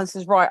sits down and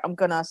says, right, I'm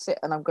gonna sit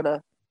and I'm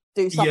gonna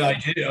do something? Yeah,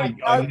 I do.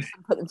 And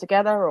put them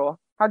together, or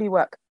how do you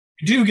work?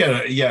 You do get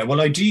it. Yeah,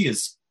 well,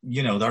 ideas.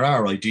 There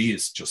are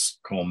ideas just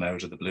come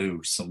out of the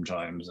blue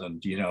sometimes,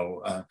 and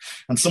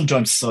and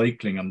sometimes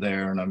cycling, I'm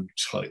there and I'm,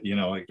 I'm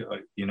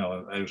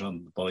out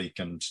on the bike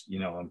and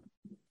I'm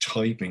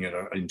typing it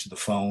into the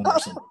phone or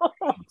something.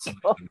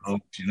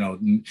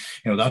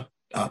 That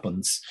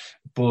happens.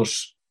 But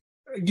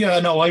yeah,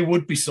 no, I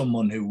would be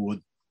someone who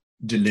would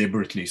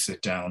deliberately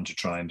sit down to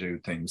try and do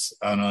things,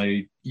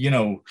 and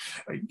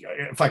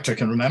in fact, I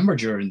can remember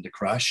during the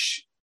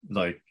crash.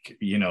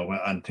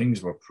 And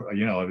things were,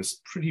 I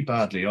was pretty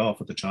badly off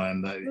at the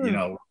time that,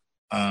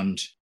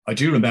 and I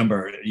do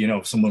remember,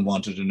 if someone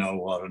wanted to know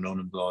what an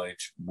unemployed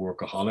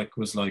workaholic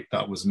was like,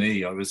 that was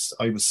me. I was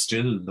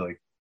still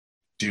like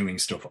doing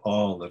stuff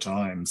all the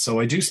time. So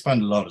I do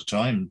spend a lot of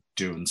time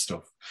doing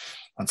stuff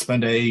and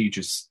spend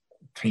ages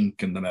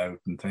thinking them out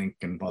and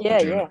thinking what they're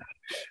doing.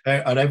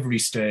 At every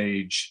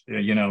stage,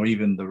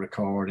 even the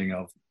recording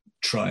of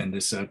trying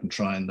this out and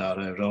trying that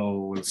out.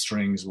 Oh, will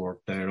strings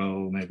work there?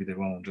 Oh, maybe they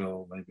won't.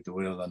 Oh, maybe they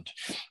will. And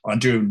I'm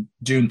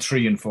doing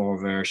 3 and 4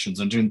 versions.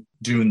 I'm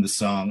doing the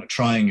song,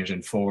 trying it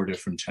in 4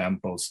 different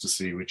tempos to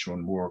see which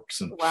one works.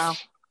 And wow.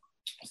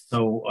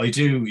 So I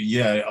do,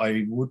 yeah,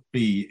 I would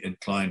be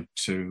inclined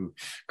to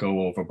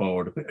go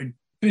overboard, a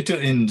bit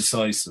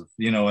indecisive.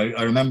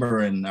 I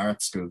remember in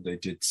art school they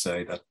did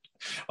say that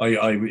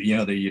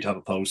that you'd have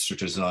a poster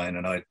design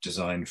and I'd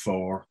design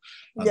four,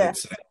 and Yeah. they'd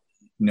say,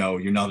 no,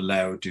 you're not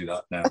allowed to do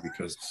that now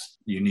because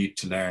you need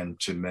to learn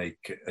to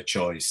make a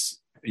choice.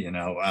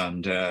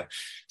 And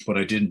but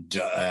I didn't,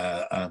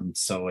 and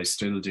so I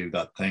still do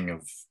that thing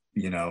of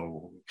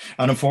and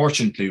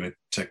unfortunately with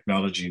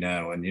technology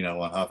now, and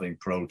having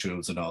Pro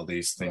Tools and all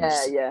these Yeah,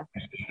 things, yeah.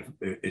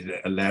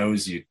 it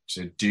allows you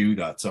to do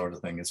that sort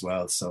of thing as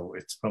well. So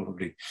it's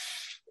probably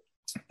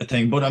a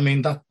thing. But I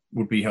mean, that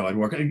would be how I'd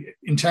work.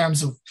 In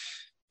terms of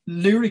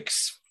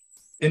lyrics,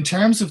 in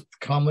terms of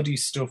comedy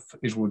stuff,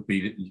 it would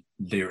be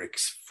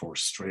lyrics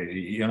first,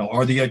 really,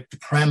 or the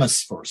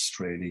premise first,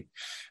 really,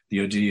 the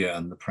idea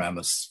and the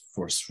premise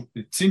first.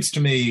 It seems to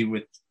me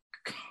with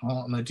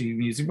comedy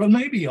music, well,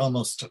 maybe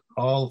almost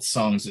all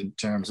songs in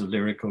terms of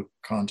lyrical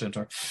content,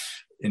 or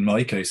in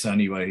my case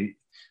anyway,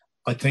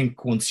 I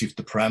think once you've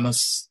the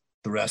premise,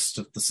 the rest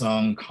of the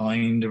song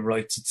kind of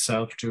writes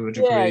itself to a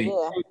degree.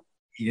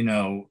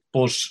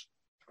 But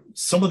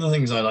some of the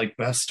things I like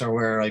best are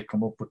where I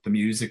come up with the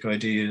music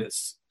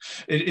ideas.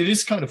 It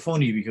is kind of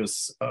funny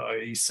because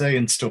I say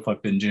in stuff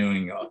I've been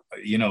doing, I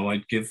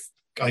would give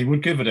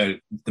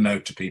them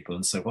out to people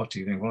and say, what do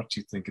you think? What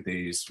do you think of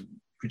these?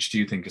 Which do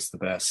you think is the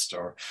best?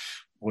 Or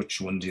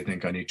which one do you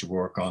think I need to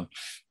work on?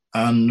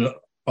 And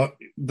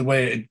the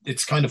way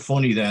it's kind of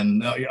funny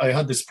then, I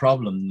had this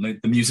problem.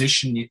 Like the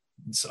musicians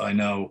I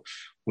know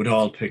would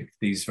all pick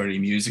these very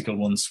musical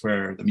ones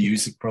where the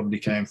music probably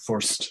came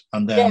first,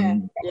 and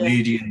then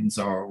comedians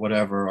or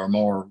whatever, or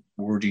more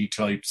wordy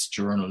types,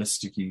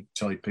 journalistic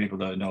type people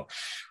that I know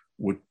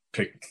would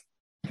pick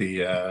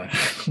the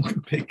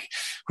would pick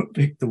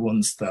the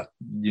ones that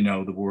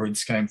the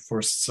words came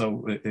first.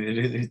 So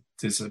it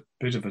is a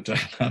bit of a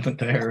dilemma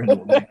there in a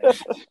way,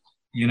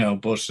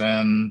 but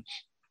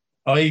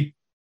I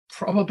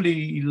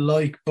probably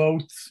like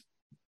both,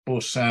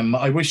 but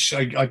I wish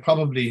I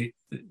probably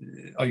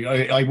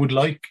I would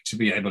like to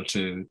be able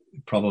to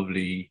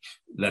probably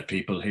let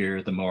people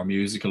hear the more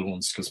musical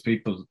ones, because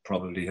people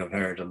probably have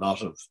heard a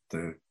lot of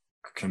the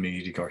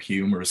comedic or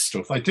humorous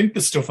stuff. I think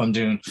the stuff I'm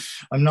doing,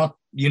 I'm not,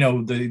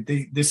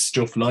 this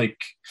stuff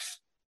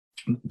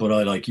but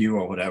I Like You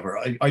or whatever,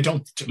 I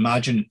don't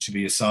imagine it to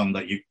be a song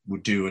that you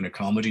would do in a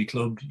comedy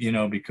club,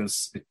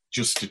 because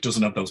it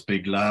doesn't have those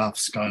big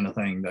laughs kind of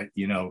thing that,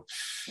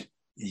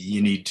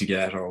 you need to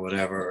get or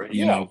whatever,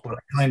 but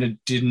I kind of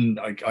didn't,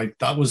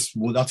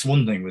 that's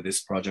one thing with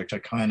this project. I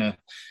kind of,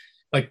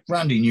 like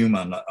Randy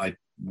Newman, I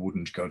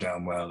wouldn't go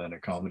down well in a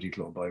comedy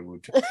club. I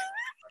would,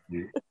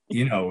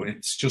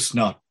 it's just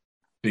not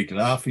big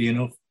laughy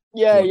enough.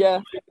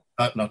 Yeah.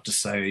 That not to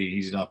say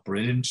he's not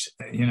brilliant,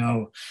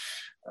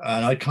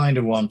 and I kind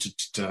of wanted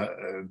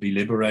to be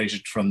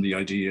liberated from the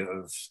idea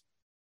of,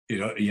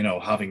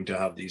 having to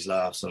have these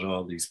laughs at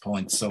all these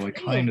points. So I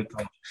kind of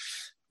thought,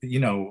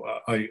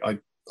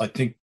 I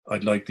think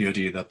I'd like the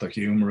idea that they're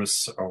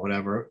humorous or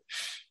whatever.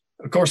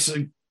 Of course, so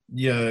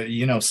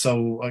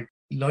I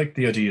like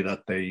the idea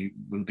that they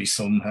will be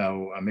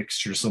somehow a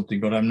mixture of something,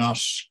 but I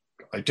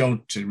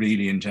don't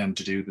really intend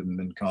to do them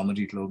in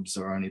comedy clubs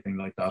or anything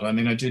like that. I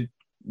mean, I did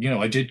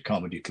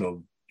comedy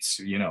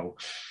clubs,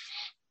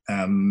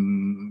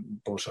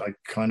 but I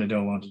kind of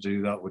don't want to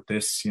do that with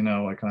this.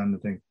 I kind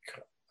of think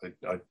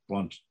I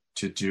want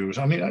to do it.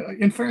 I mean,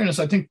 in fairness,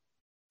 I think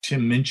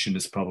Tim Minchin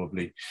has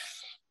probably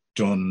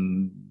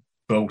done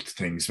both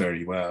things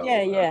very well.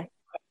 Yeah.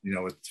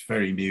 It's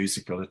very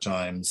musical at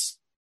times,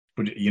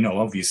 but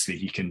obviously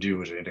he can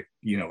do it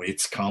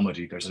it's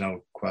comedy. There's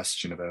no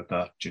question about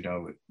that.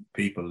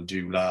 People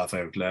do laugh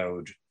out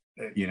loud,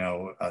 at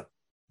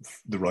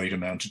the right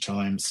amount of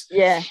times.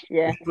 Yeah.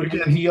 But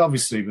again, he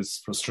obviously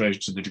was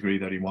frustrated to the degree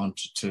that he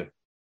wanted to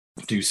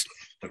do stuff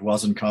that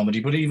wasn't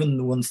comedy. But even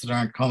the ones that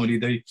aren't comedy,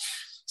 they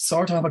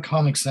sort of have a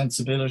comic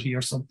sensibility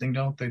or something,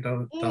 don't they?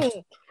 Though.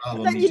 But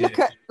then you look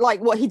at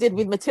like what he did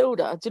with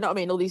Matilda. Do you know what I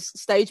mean? All these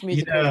stage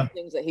musical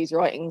things that he's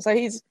writing. So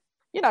he's,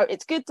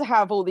 it's good to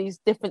have all these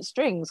different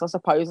strings, I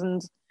suppose. And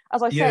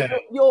as I said,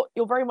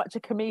 you're very much a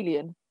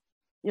chameleon.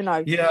 Yeah,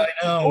 I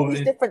know. All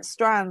these different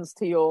strands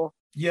to your.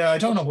 Yeah, I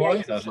don't know why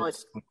that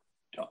is.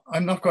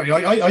 I'm not quite.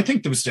 I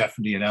think there was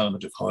definitely an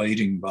element of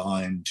hiding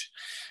behind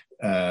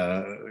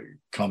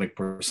comic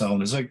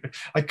personas.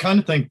 I kind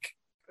of think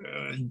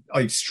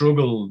I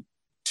struggle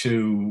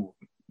to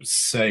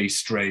say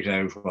straight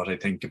out what I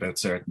think about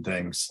certain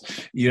things.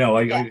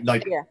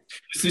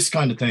 It's this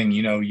kind of thing.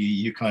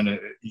 You kind of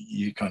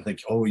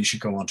think, oh, you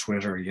should go on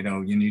Twitter. You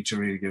need to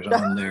really get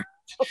on there,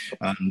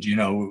 and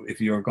if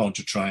you're going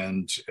to try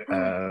and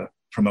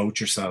promote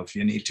yourself,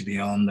 you need to be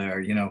on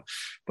there.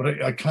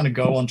 But I kind of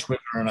go on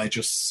Twitter and I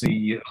just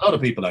see a lot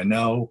of people I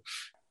know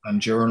and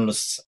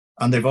journalists,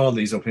 and they've all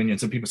these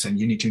opinions, and people saying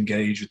you need to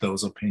engage with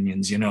those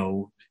opinions.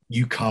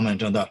 You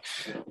comment on that,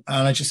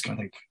 and I just kind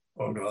of think,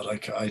 oh God,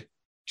 I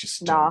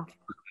just don't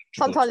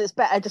Sometimes it's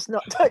better just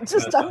not,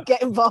 don't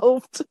get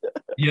involved.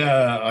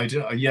 Yeah, I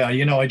do. Yeah,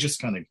 I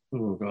just kind of,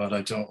 oh God,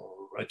 I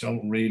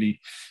don't really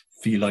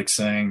feel like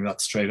saying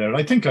that straight out.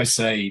 I think I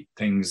say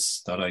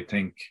things that I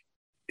think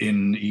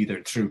in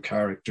either through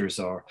characters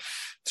or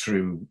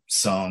through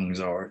songs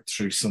or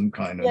through some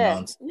kind of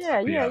nonsense.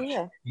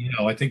 Yeah.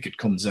 I think it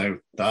comes out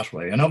that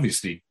way. And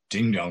obviously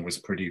Ding Dong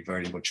was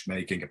very much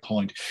making a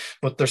point.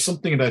 But there's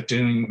something about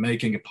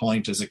making a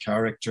point as a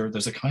character.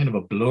 There's a kind of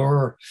a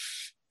blur.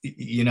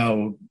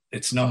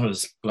 It's not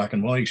as black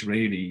and white,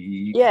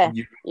 really.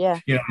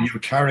 Your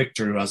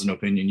character who has an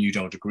opinion you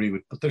don't agree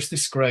with, but there's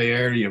this grey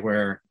area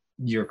where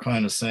you're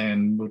kind of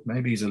saying, but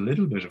maybe he's a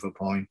little bit of a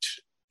point,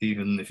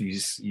 even if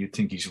you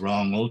think he's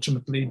wrong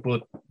ultimately.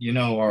 But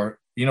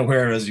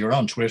whereas you're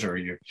on Twitter,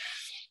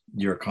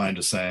 you're kind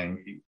of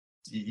saying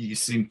you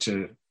seem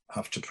to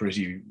have to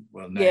pretty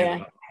well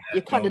nail it.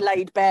 You're kind of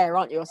laid bare,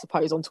 aren't you? I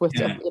suppose on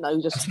Twitter,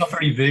 it's not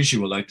very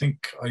visual. I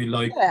think I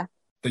like.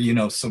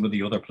 Some of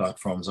the other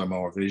platforms are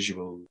more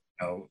visual,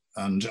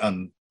 and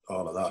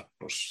all of that.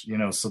 But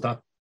so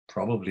that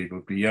probably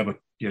would be but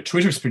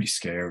Twitter's pretty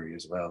scary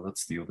as well.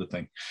 That's the other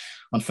thing.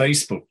 On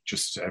Facebook,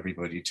 just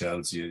everybody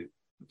tells you,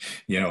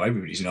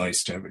 everybody's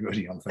nice to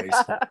everybody on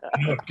Facebook.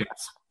 It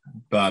gets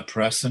bad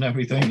press and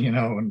everything,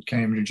 and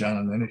Cambridge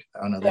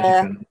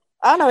Analytica.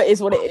 I know it is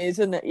what it is,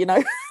 isn't it?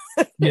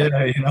 But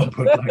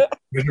like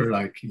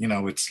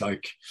Twitter, it's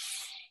like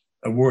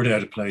a word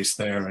out of place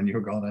there and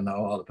you're going to know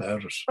all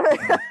about it.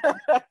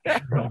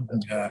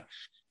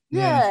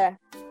 Yeah.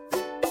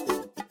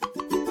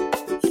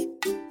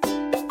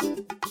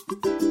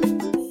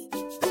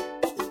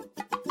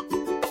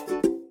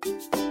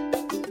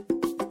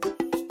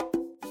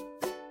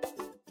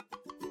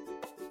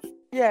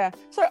 Yeah.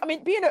 So, I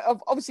mean,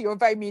 obviously you're a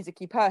very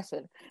music-y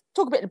person.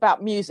 Talk a bit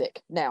about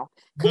music now.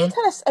 Can you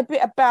tell us a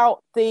bit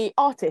about the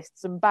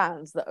artists and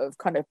bands that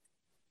have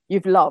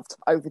you've loved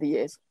over the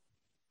years?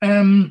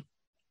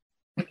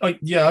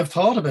 I've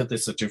thought about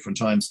this at different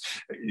times.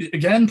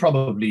 Again,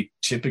 probably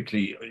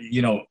typically,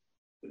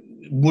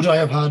 would I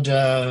have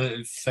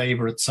had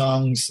favorite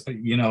songs?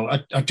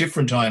 At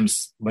different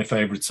times, my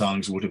favorite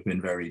songs would have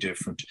been very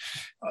different.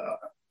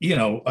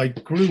 I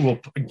grew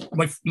up,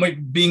 my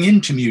being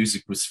into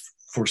music was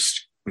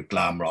first with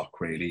glam rock,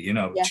 really.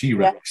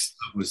 T-Rex,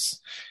 that was,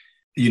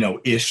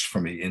 ish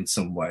for me in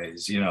some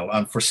ways,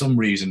 and for some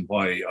reason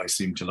why I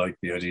seem to like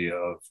the idea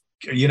of,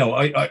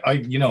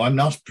 I'm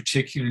not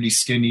particularly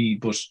skinny,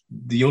 but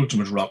the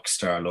ultimate rock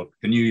star look,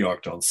 the New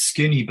York Dolls,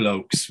 skinny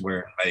blokes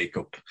wearing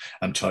makeup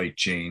and tight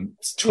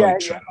jeans,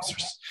 tight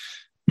trousers.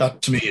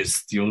 That to me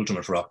is the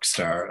ultimate rock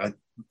star.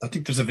 I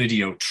think there's a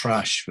video,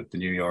 Trash, with the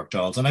New York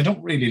Dolls, and I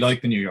don't really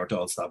like the New York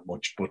Dolls that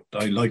much, but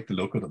I like the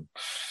look of them,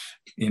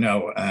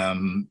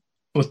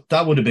 but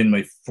that would have been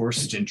my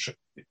first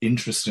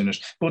interest in it.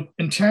 But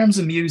in terms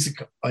of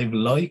music, I've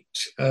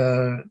liked,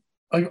 I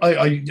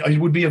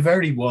would be a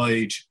very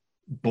wide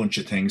bunch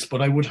of things,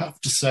 but I would have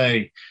to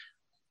say,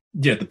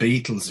 the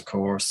Beatles, of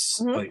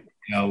course, but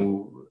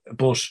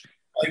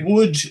I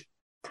would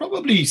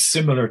probably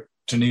similar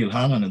to Neil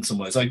Hannon in some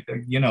ways.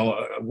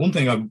 One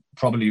thing I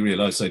probably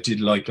realized, I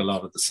did like a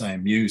lot of the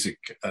same music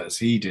as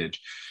he did,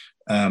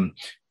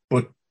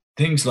 but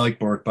things like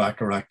Burt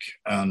Bacharach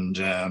and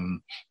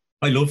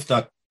I love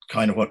that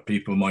kind of what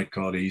people might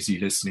call easy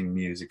listening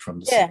music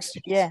from the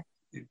 60s.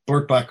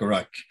 Burt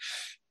Bacharach,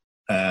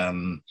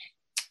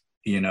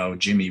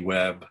 Jimmy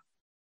Webb.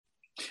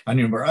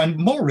 And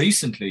more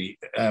recently,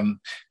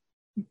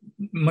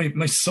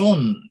 my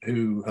son,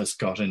 who has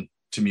got into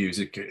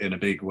music in a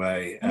big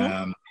way,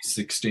 he's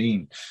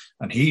 16,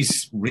 and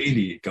he's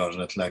really got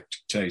an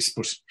eclectic taste.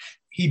 But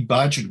he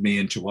badgered me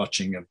into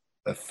watching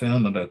a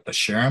film about the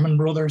Sherman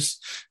brothers,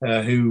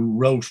 who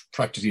wrote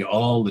practically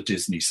all the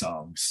Disney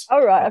songs.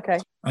 Oh, right, okay.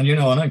 And,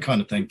 and I'm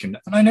kind of thinking,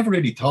 and I never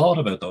really thought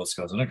about those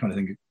guys, and I kind of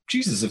think,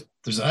 Jesus, if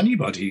there's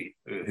anybody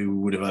who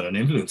would have had an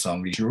influence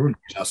on me, surely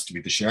it has to be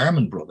the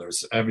Sherman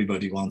brothers.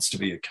 Everybody wants to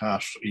be a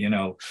cat,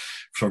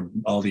 from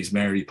all these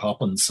Mary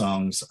Poppins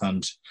songs.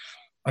 And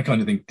I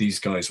kind of think these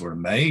guys were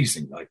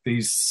amazing. Like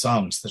these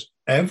songs that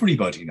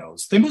everybody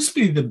knows. They must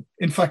be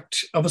in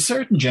fact, of a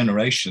certain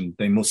generation,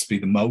 they must be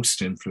the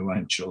most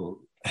influential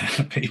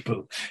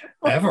people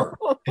ever,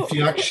 if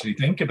you actually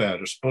think about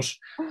it.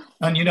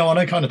 And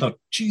I kind of thought,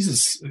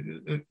 Jesus,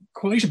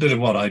 quite a bit of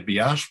what I'd be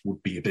at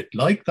would be a bit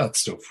like that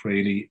stuff,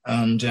 really.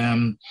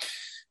 And,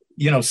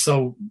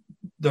 so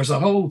there's a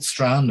whole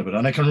strand of it.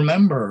 And I can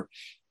remember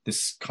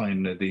these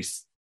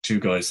two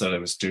guys that I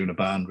was doing a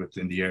band with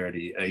in the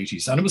early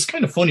 80s. And it was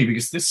kind of funny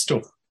because this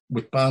stuff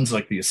with bands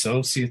like the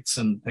Associates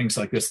and things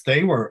like this,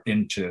 they were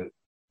into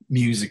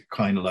music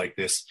kind of like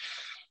this.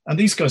 And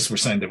these guys were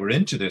saying they were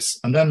into this.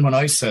 And then when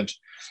I said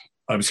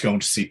I was going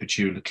to see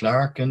Petula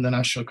Clark in the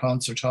National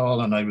Concert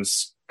Hall, and I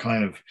was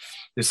kind of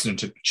listening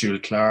to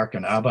Petula Clark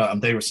and ABBA,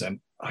 and they were saying,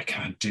 I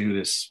can't do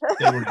this.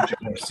 They were into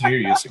more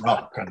serious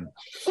rock. And,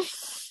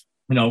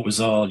 it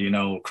was all,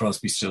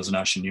 Crosby, Stills,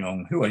 Nash and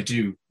Young, who I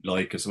do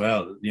like as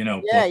well,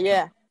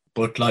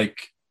 But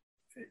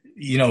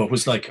it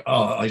was like,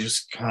 oh, I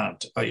just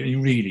can't. I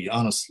really,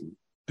 honestly,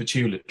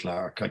 Petula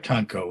Clark. I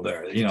can't go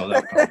there.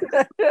 That kind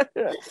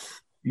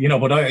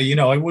of, but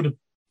I would have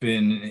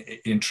been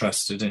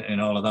interested in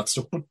all of that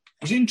stuff. But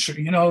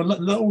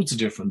loads of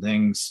different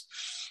things.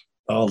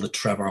 All the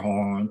Trevor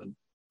Horn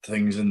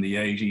things in the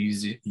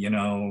 80s.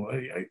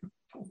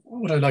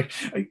 What I like.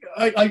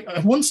 I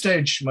at one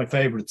stage, my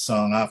favorite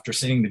song after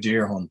seeing The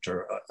Deer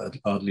Hunter,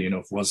 oddly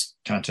enough, was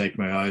 "Can't Take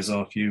My Eyes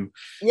Off You."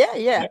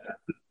 Yeah.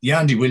 The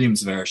Andy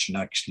Williams version,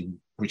 actually,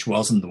 which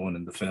wasn't the one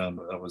in the film,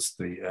 but that was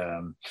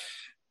the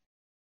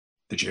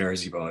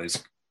Jersey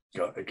Boys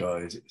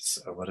guys,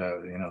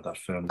 whatever, that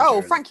film.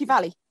 Oh, Frankie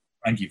Valli.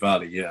 Frankie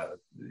Valli, yeah,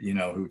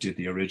 who did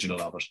the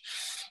original of it.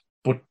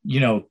 But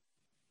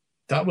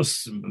that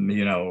was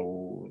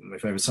my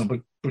favorite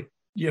song. But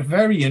yeah,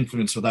 very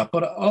influenced with that.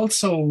 But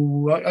also,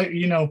 what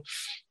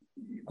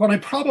I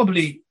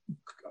probably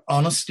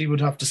honestly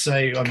would have to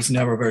say, I was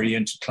never very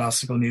into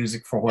classical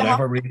music for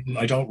whatever reason.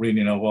 I don't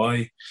really know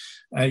why.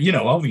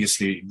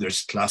 Obviously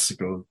there's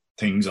classical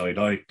things I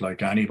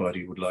like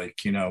anybody would like,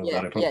 that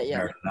I probably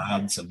heard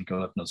lads and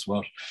God knows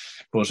what.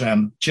 But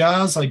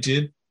jazz I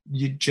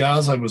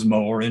was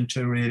more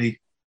into really.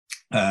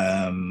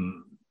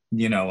 And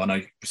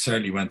I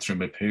certainly went through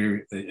my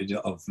period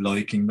of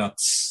liking that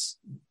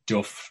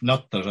stuff.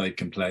 Not that I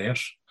can play it.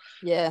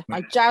 Yeah,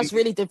 jazz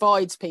really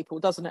divides people,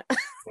 doesn't it?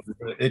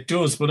 It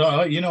does, but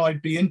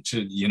I'd be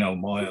into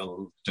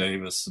Miles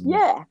Davis and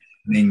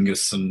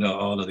Mingus and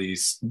all of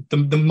these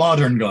the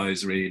modern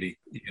guys, really.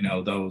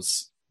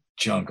 Those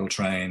John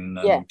Coltrane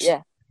and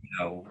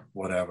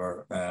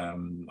whatever,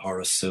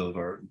 Horace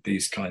Silver,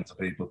 these kinds of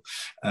people,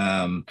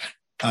 and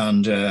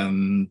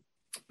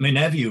my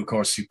nephew, of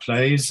course, who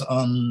plays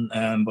on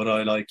But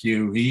I Like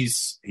You,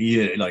 he's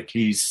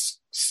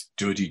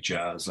studied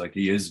jazz, like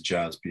he is a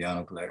jazz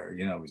piano player,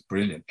 he's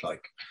brilliant.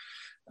 Like,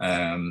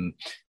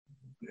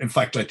 in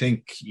fact, I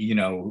think,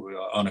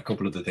 on a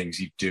couple of the things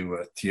he'd do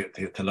a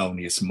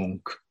Thelonious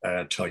Monk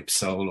type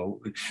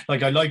solo.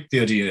 Like, I like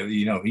the idea,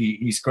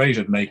 he's great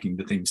at making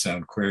the thing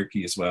sound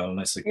quirky as well. And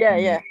I said,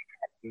 give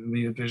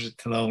me a bit of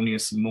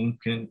Thelonious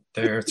Monk in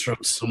there, throw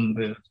some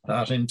bit of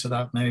that into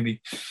that maybe.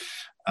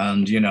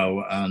 And,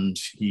 and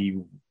he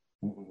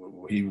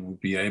would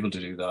be able to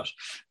do that.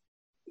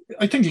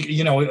 I think,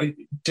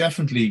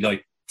 definitely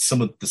like some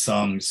of the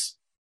songs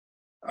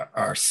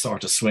are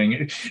sort of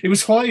swing. It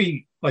was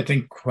why I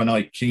think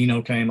when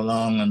Keno came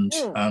along and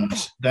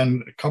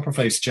then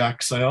Copperface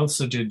Jacks, I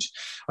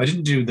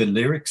didn't do the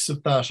lyrics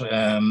of that,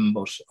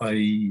 but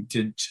I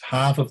did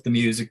half of the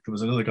music. There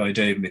was another guy,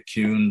 Dave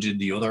McCune, did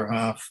the other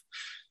half.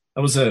 It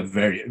was a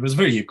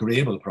very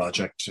agreeable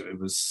project. It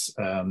was,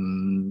 I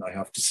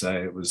have to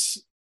say, it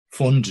was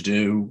fun to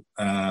do.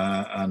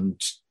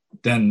 And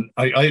then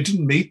I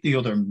didn't meet the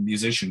other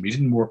musician. We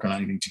didn't work on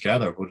anything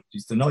together, but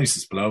he's the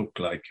nicest bloke.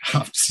 Like, I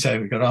have to say,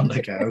 we got on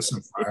like a house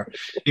on fire,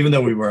 even though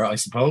we were, I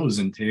suppose,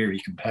 in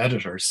theory,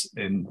 competitors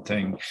in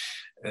thing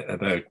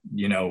about,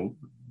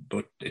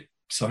 but it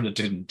sort of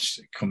didn't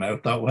come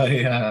out that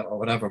way or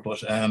whatever.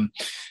 But but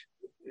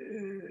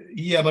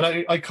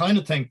I kind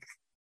of think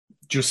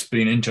just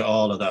being into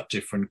all of that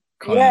different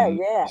kind of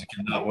music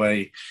in that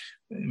way,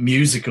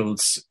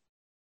 musicals,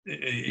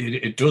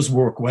 it does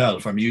work well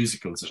for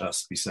musicals, it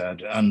has to be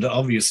said. And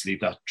obviously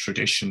that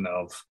tradition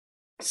of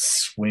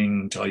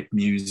swing type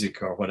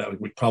music or whatever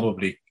would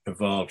probably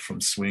evolve from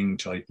swing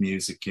type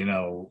music,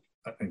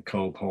 and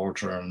Cole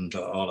Porter and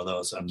all of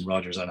those, and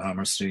Rodgers and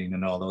Hammerstein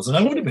and all those. And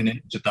I would have been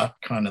into that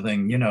kind of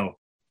thing, in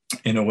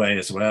a way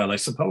as well. I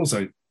suppose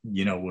I,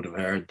 would have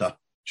heard that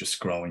just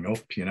growing up,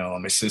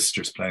 and my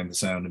sister's playing The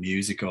Sound of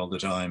Music all the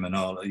time and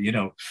all,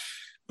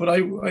 but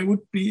I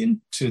would be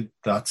into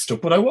that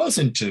stuff. But I was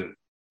into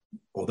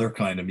other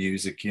kind of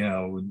music,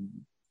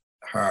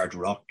 hard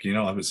rock,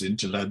 I was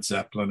into Led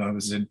Zeppelin, I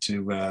was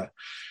into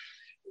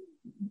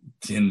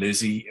Thin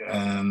Lizzy,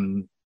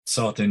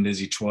 saw Thin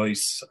Lizzy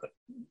twice,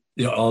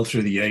 all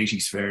through the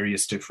 80s,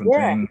 various different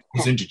things.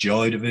 Was into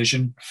Joy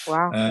Division.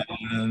 Wow.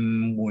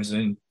 Was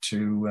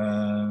into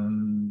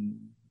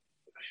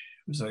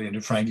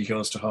Frankie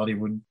Goes to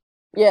Hollywood.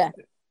 Yeah.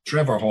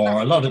 Trevor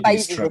Horn, a lot of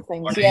these Trevor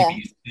things,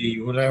 Horn,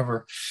 ABC,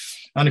 whatever.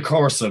 And of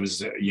course, I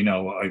was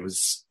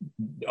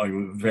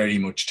very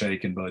much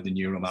taken by the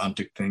new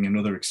romantic thing.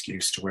 Another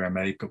excuse to wear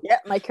makeup. Yeah,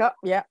 makeup.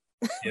 Yeah.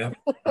 Yeah,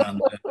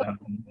 and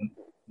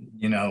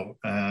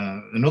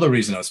another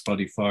reason I was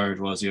probably fired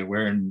was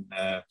wearing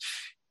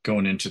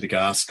going into the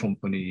gas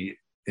company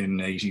in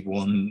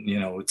 '81.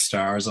 With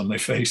stars on my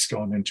face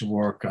going into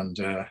work, and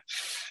that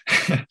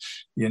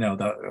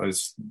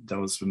was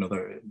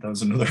another.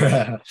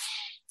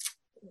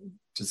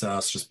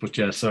 Disastrous, but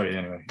sorry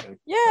anyway.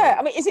 Yeah,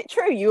 I mean, is it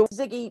true you was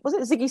it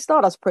Ziggy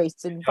Stardust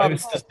Priest in I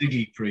was the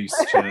Ziggy Priest.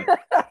 Father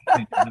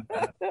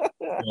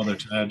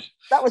Ted.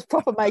 That was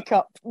proper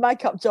makeup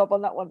job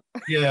on that one.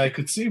 Yeah, I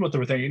could see what they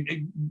were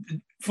thinking.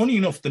 Funny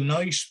enough, the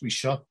night we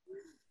shot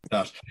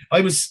that, I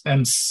was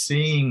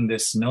seeing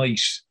this night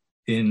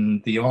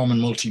in the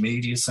Ormond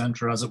Multimedia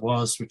Centre, as it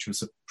was, which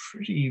was a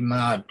pretty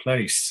mad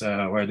place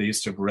where they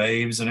used to have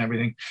raves and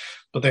everything.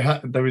 But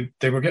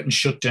they were getting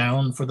shut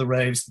down for the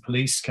raves. The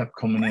police kept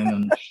coming in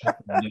and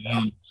shutting them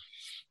down.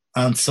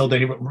 And so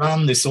they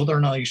ran this other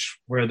night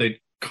where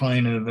they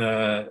kind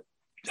of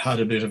had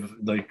a bit of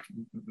like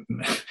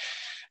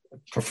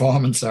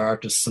performance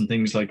artists and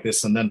things like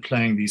this, and then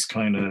playing these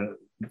kind of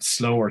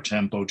slower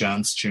tempo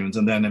dance tunes,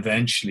 and then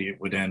eventually it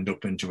would end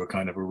up into a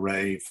kind of a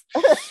rave.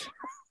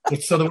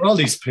 So there were all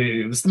these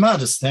people. It was the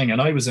maddest thing, and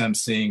I was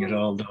emceeing it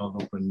all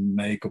up in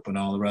makeup and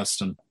all the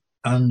rest, and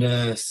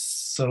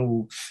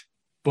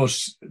but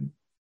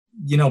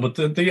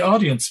the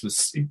audience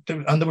was,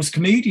 and there was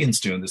comedians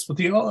doing this, but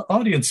the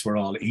audience were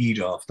all eat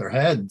off their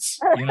heads,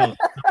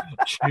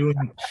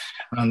 chewing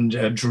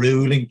and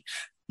drooling,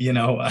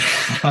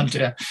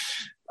 and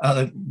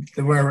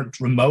they weren't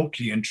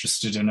remotely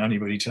interested in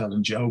anybody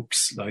telling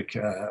jokes, and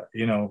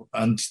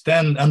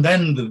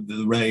then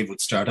the rave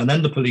would start, and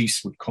then the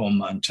police would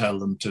come and tell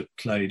them to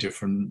play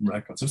different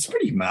records. It was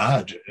pretty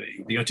mad.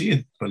 The idea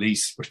that the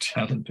police were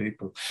telling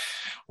people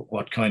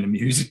what kind of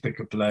music they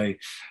could play.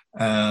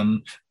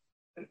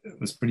 It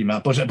was pretty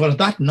mad. But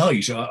that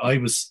night, I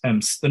was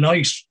the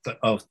night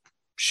of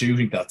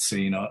shooting that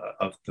scene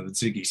of the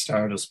Ziggy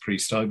Stardust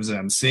Priest, I was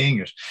seeing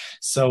it.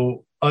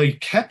 So I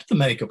kept the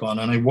makeup on,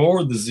 and I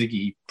wore the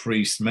Ziggy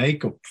Priest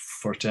makeup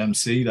for to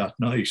MC that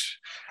night.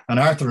 And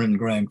Arthur and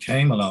Graham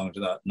came along to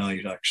that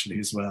night actually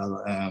as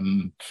well.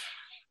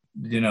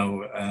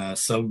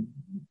 So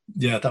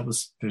yeah, that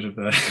was a bit of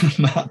a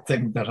mad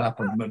thing that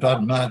happened,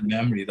 a mad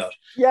memory that.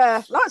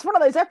 Yeah, that's one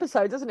of those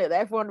episodes, isn't it, that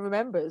everyone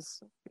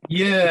remembers?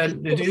 Yeah,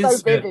 it is. So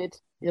vivid,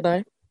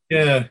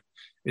 Yeah,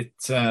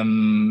 it's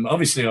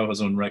obviously I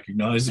was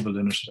unrecognizable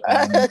in it,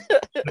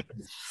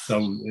 so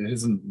it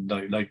isn't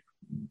like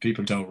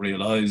people don't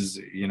realize,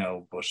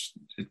 but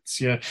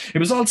it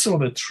was also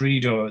about 3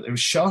 doors. It was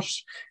shot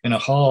in a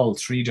hall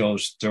 3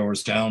 doors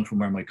down from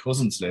where my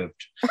cousins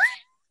lived.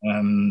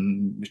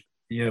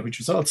 Which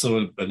was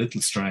also a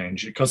little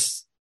strange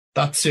because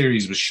that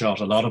series was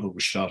shot, a lot of it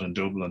was shot in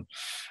Dublin,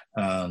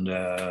 and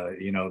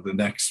the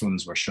next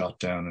ones were shot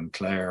down in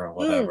Clare or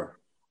whatever,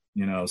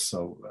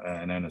 so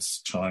in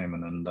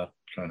Ennis-Timon and that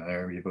kind of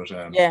area. But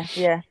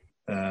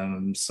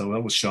so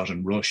that was shot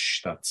in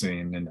Rush, that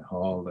scene in the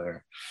hall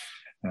there.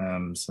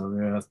 There was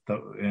 3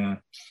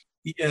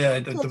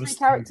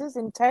 characters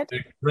in Ted.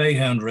 The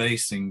Greyhound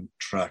racing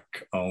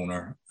track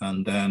owner,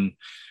 and then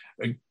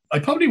I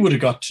probably would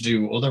have got to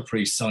do other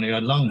priests, only I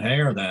had long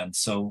hair then.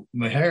 So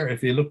my hair,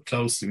 if you look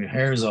closely, my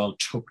hair is all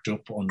tucked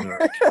up under.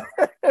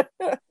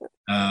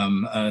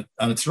 And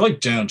it's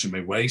right down to my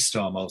waist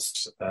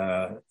almost.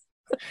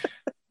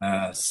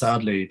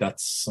 Sadly,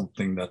 that's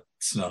something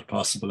that's not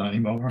possible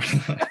anymore.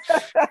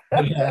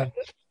 But,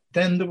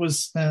 then there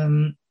was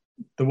the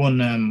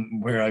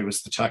one where I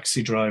was the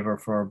taxi driver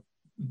for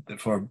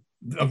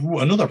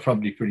another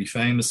probably pretty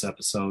famous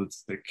episode,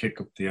 the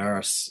Kick Up the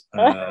Arse.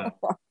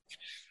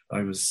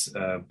 I was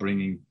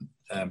bringing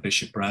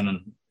Bishop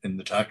Brennan in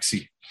the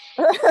taxi.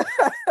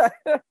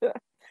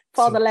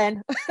 Father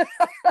Len.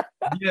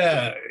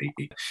 Yeah,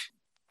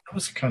 that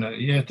was kind of,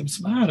 it was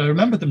mad. I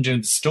remember them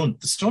doing the stunt.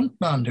 The stunt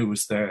man who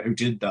was there, who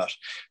did that,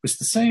 was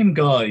the same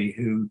guy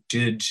who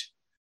did,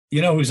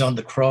 who's on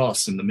the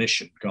cross in the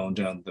Mission going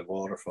down the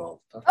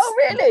waterfall. Oh,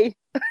 really?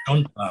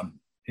 Stunt man,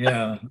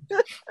 yeah.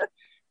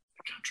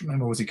 I can't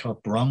remember, was he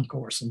called Bronco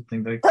or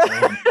something? They call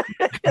him.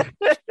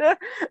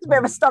 It's a bit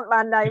of a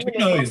stuntman name, isn't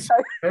it? He's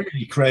a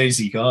very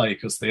crazy guy,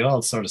 because they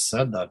all sort of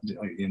said that,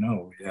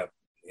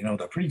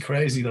 they're pretty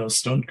crazy, those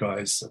stunt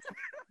guys.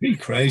 Pretty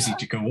crazy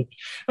to go up.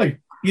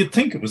 Like, you'd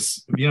think it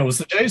was, it was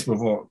the days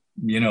before,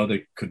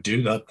 they could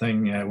do that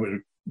thing.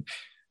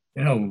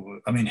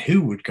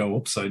 Who would go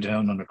upside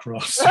down on a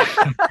cross?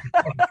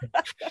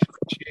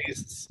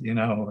 Jesus,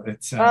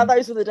 it's...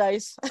 those were the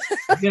days.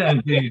 Yeah,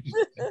 indeed.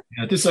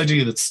 Yeah, this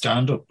idea that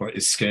stand-up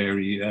is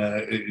scary,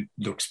 it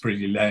looks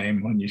pretty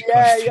lame when you...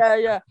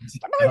 Yeah.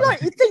 No,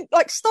 you think,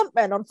 like,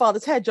 stuntmen on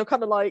Father's Head, you're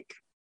kind of like...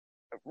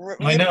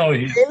 I know.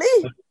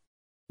 Really?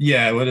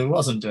 Yeah,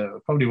 well,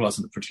 probably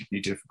wasn't a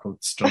particularly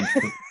difficult stunt,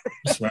 but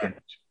just weren't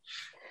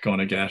going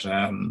to get...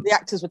 the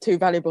actors were too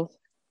valuable.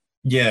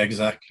 Yeah,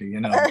 exactly.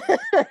 I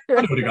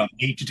would have got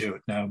me to do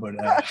it now, but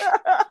I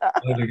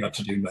would have got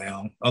to do my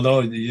own.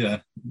 Although,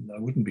 I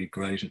wouldn't be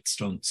great at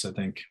stunts, I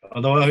think.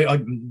 Although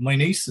my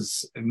niece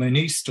does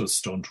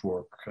stunt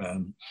work. I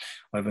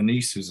have a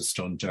niece who's a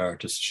stunt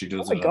artist. She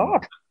does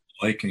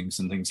Vikings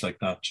and things like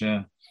that.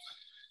 Yeah.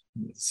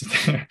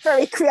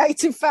 Very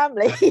creative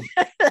family.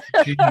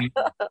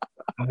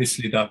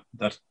 Obviously,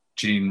 that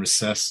gene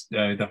recessed.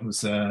 That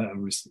was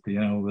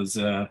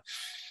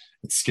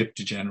it skipped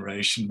a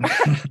generation.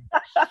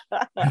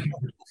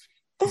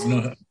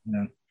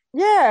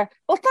 Yeah.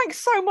 Well, thanks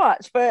so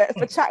much for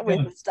chatting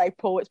with us today,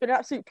 Paul. It's been an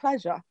absolute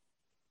pleasure.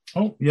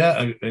 Oh, yeah,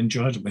 I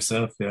enjoyed it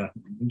myself, yeah.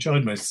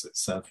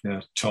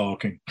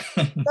 Talking.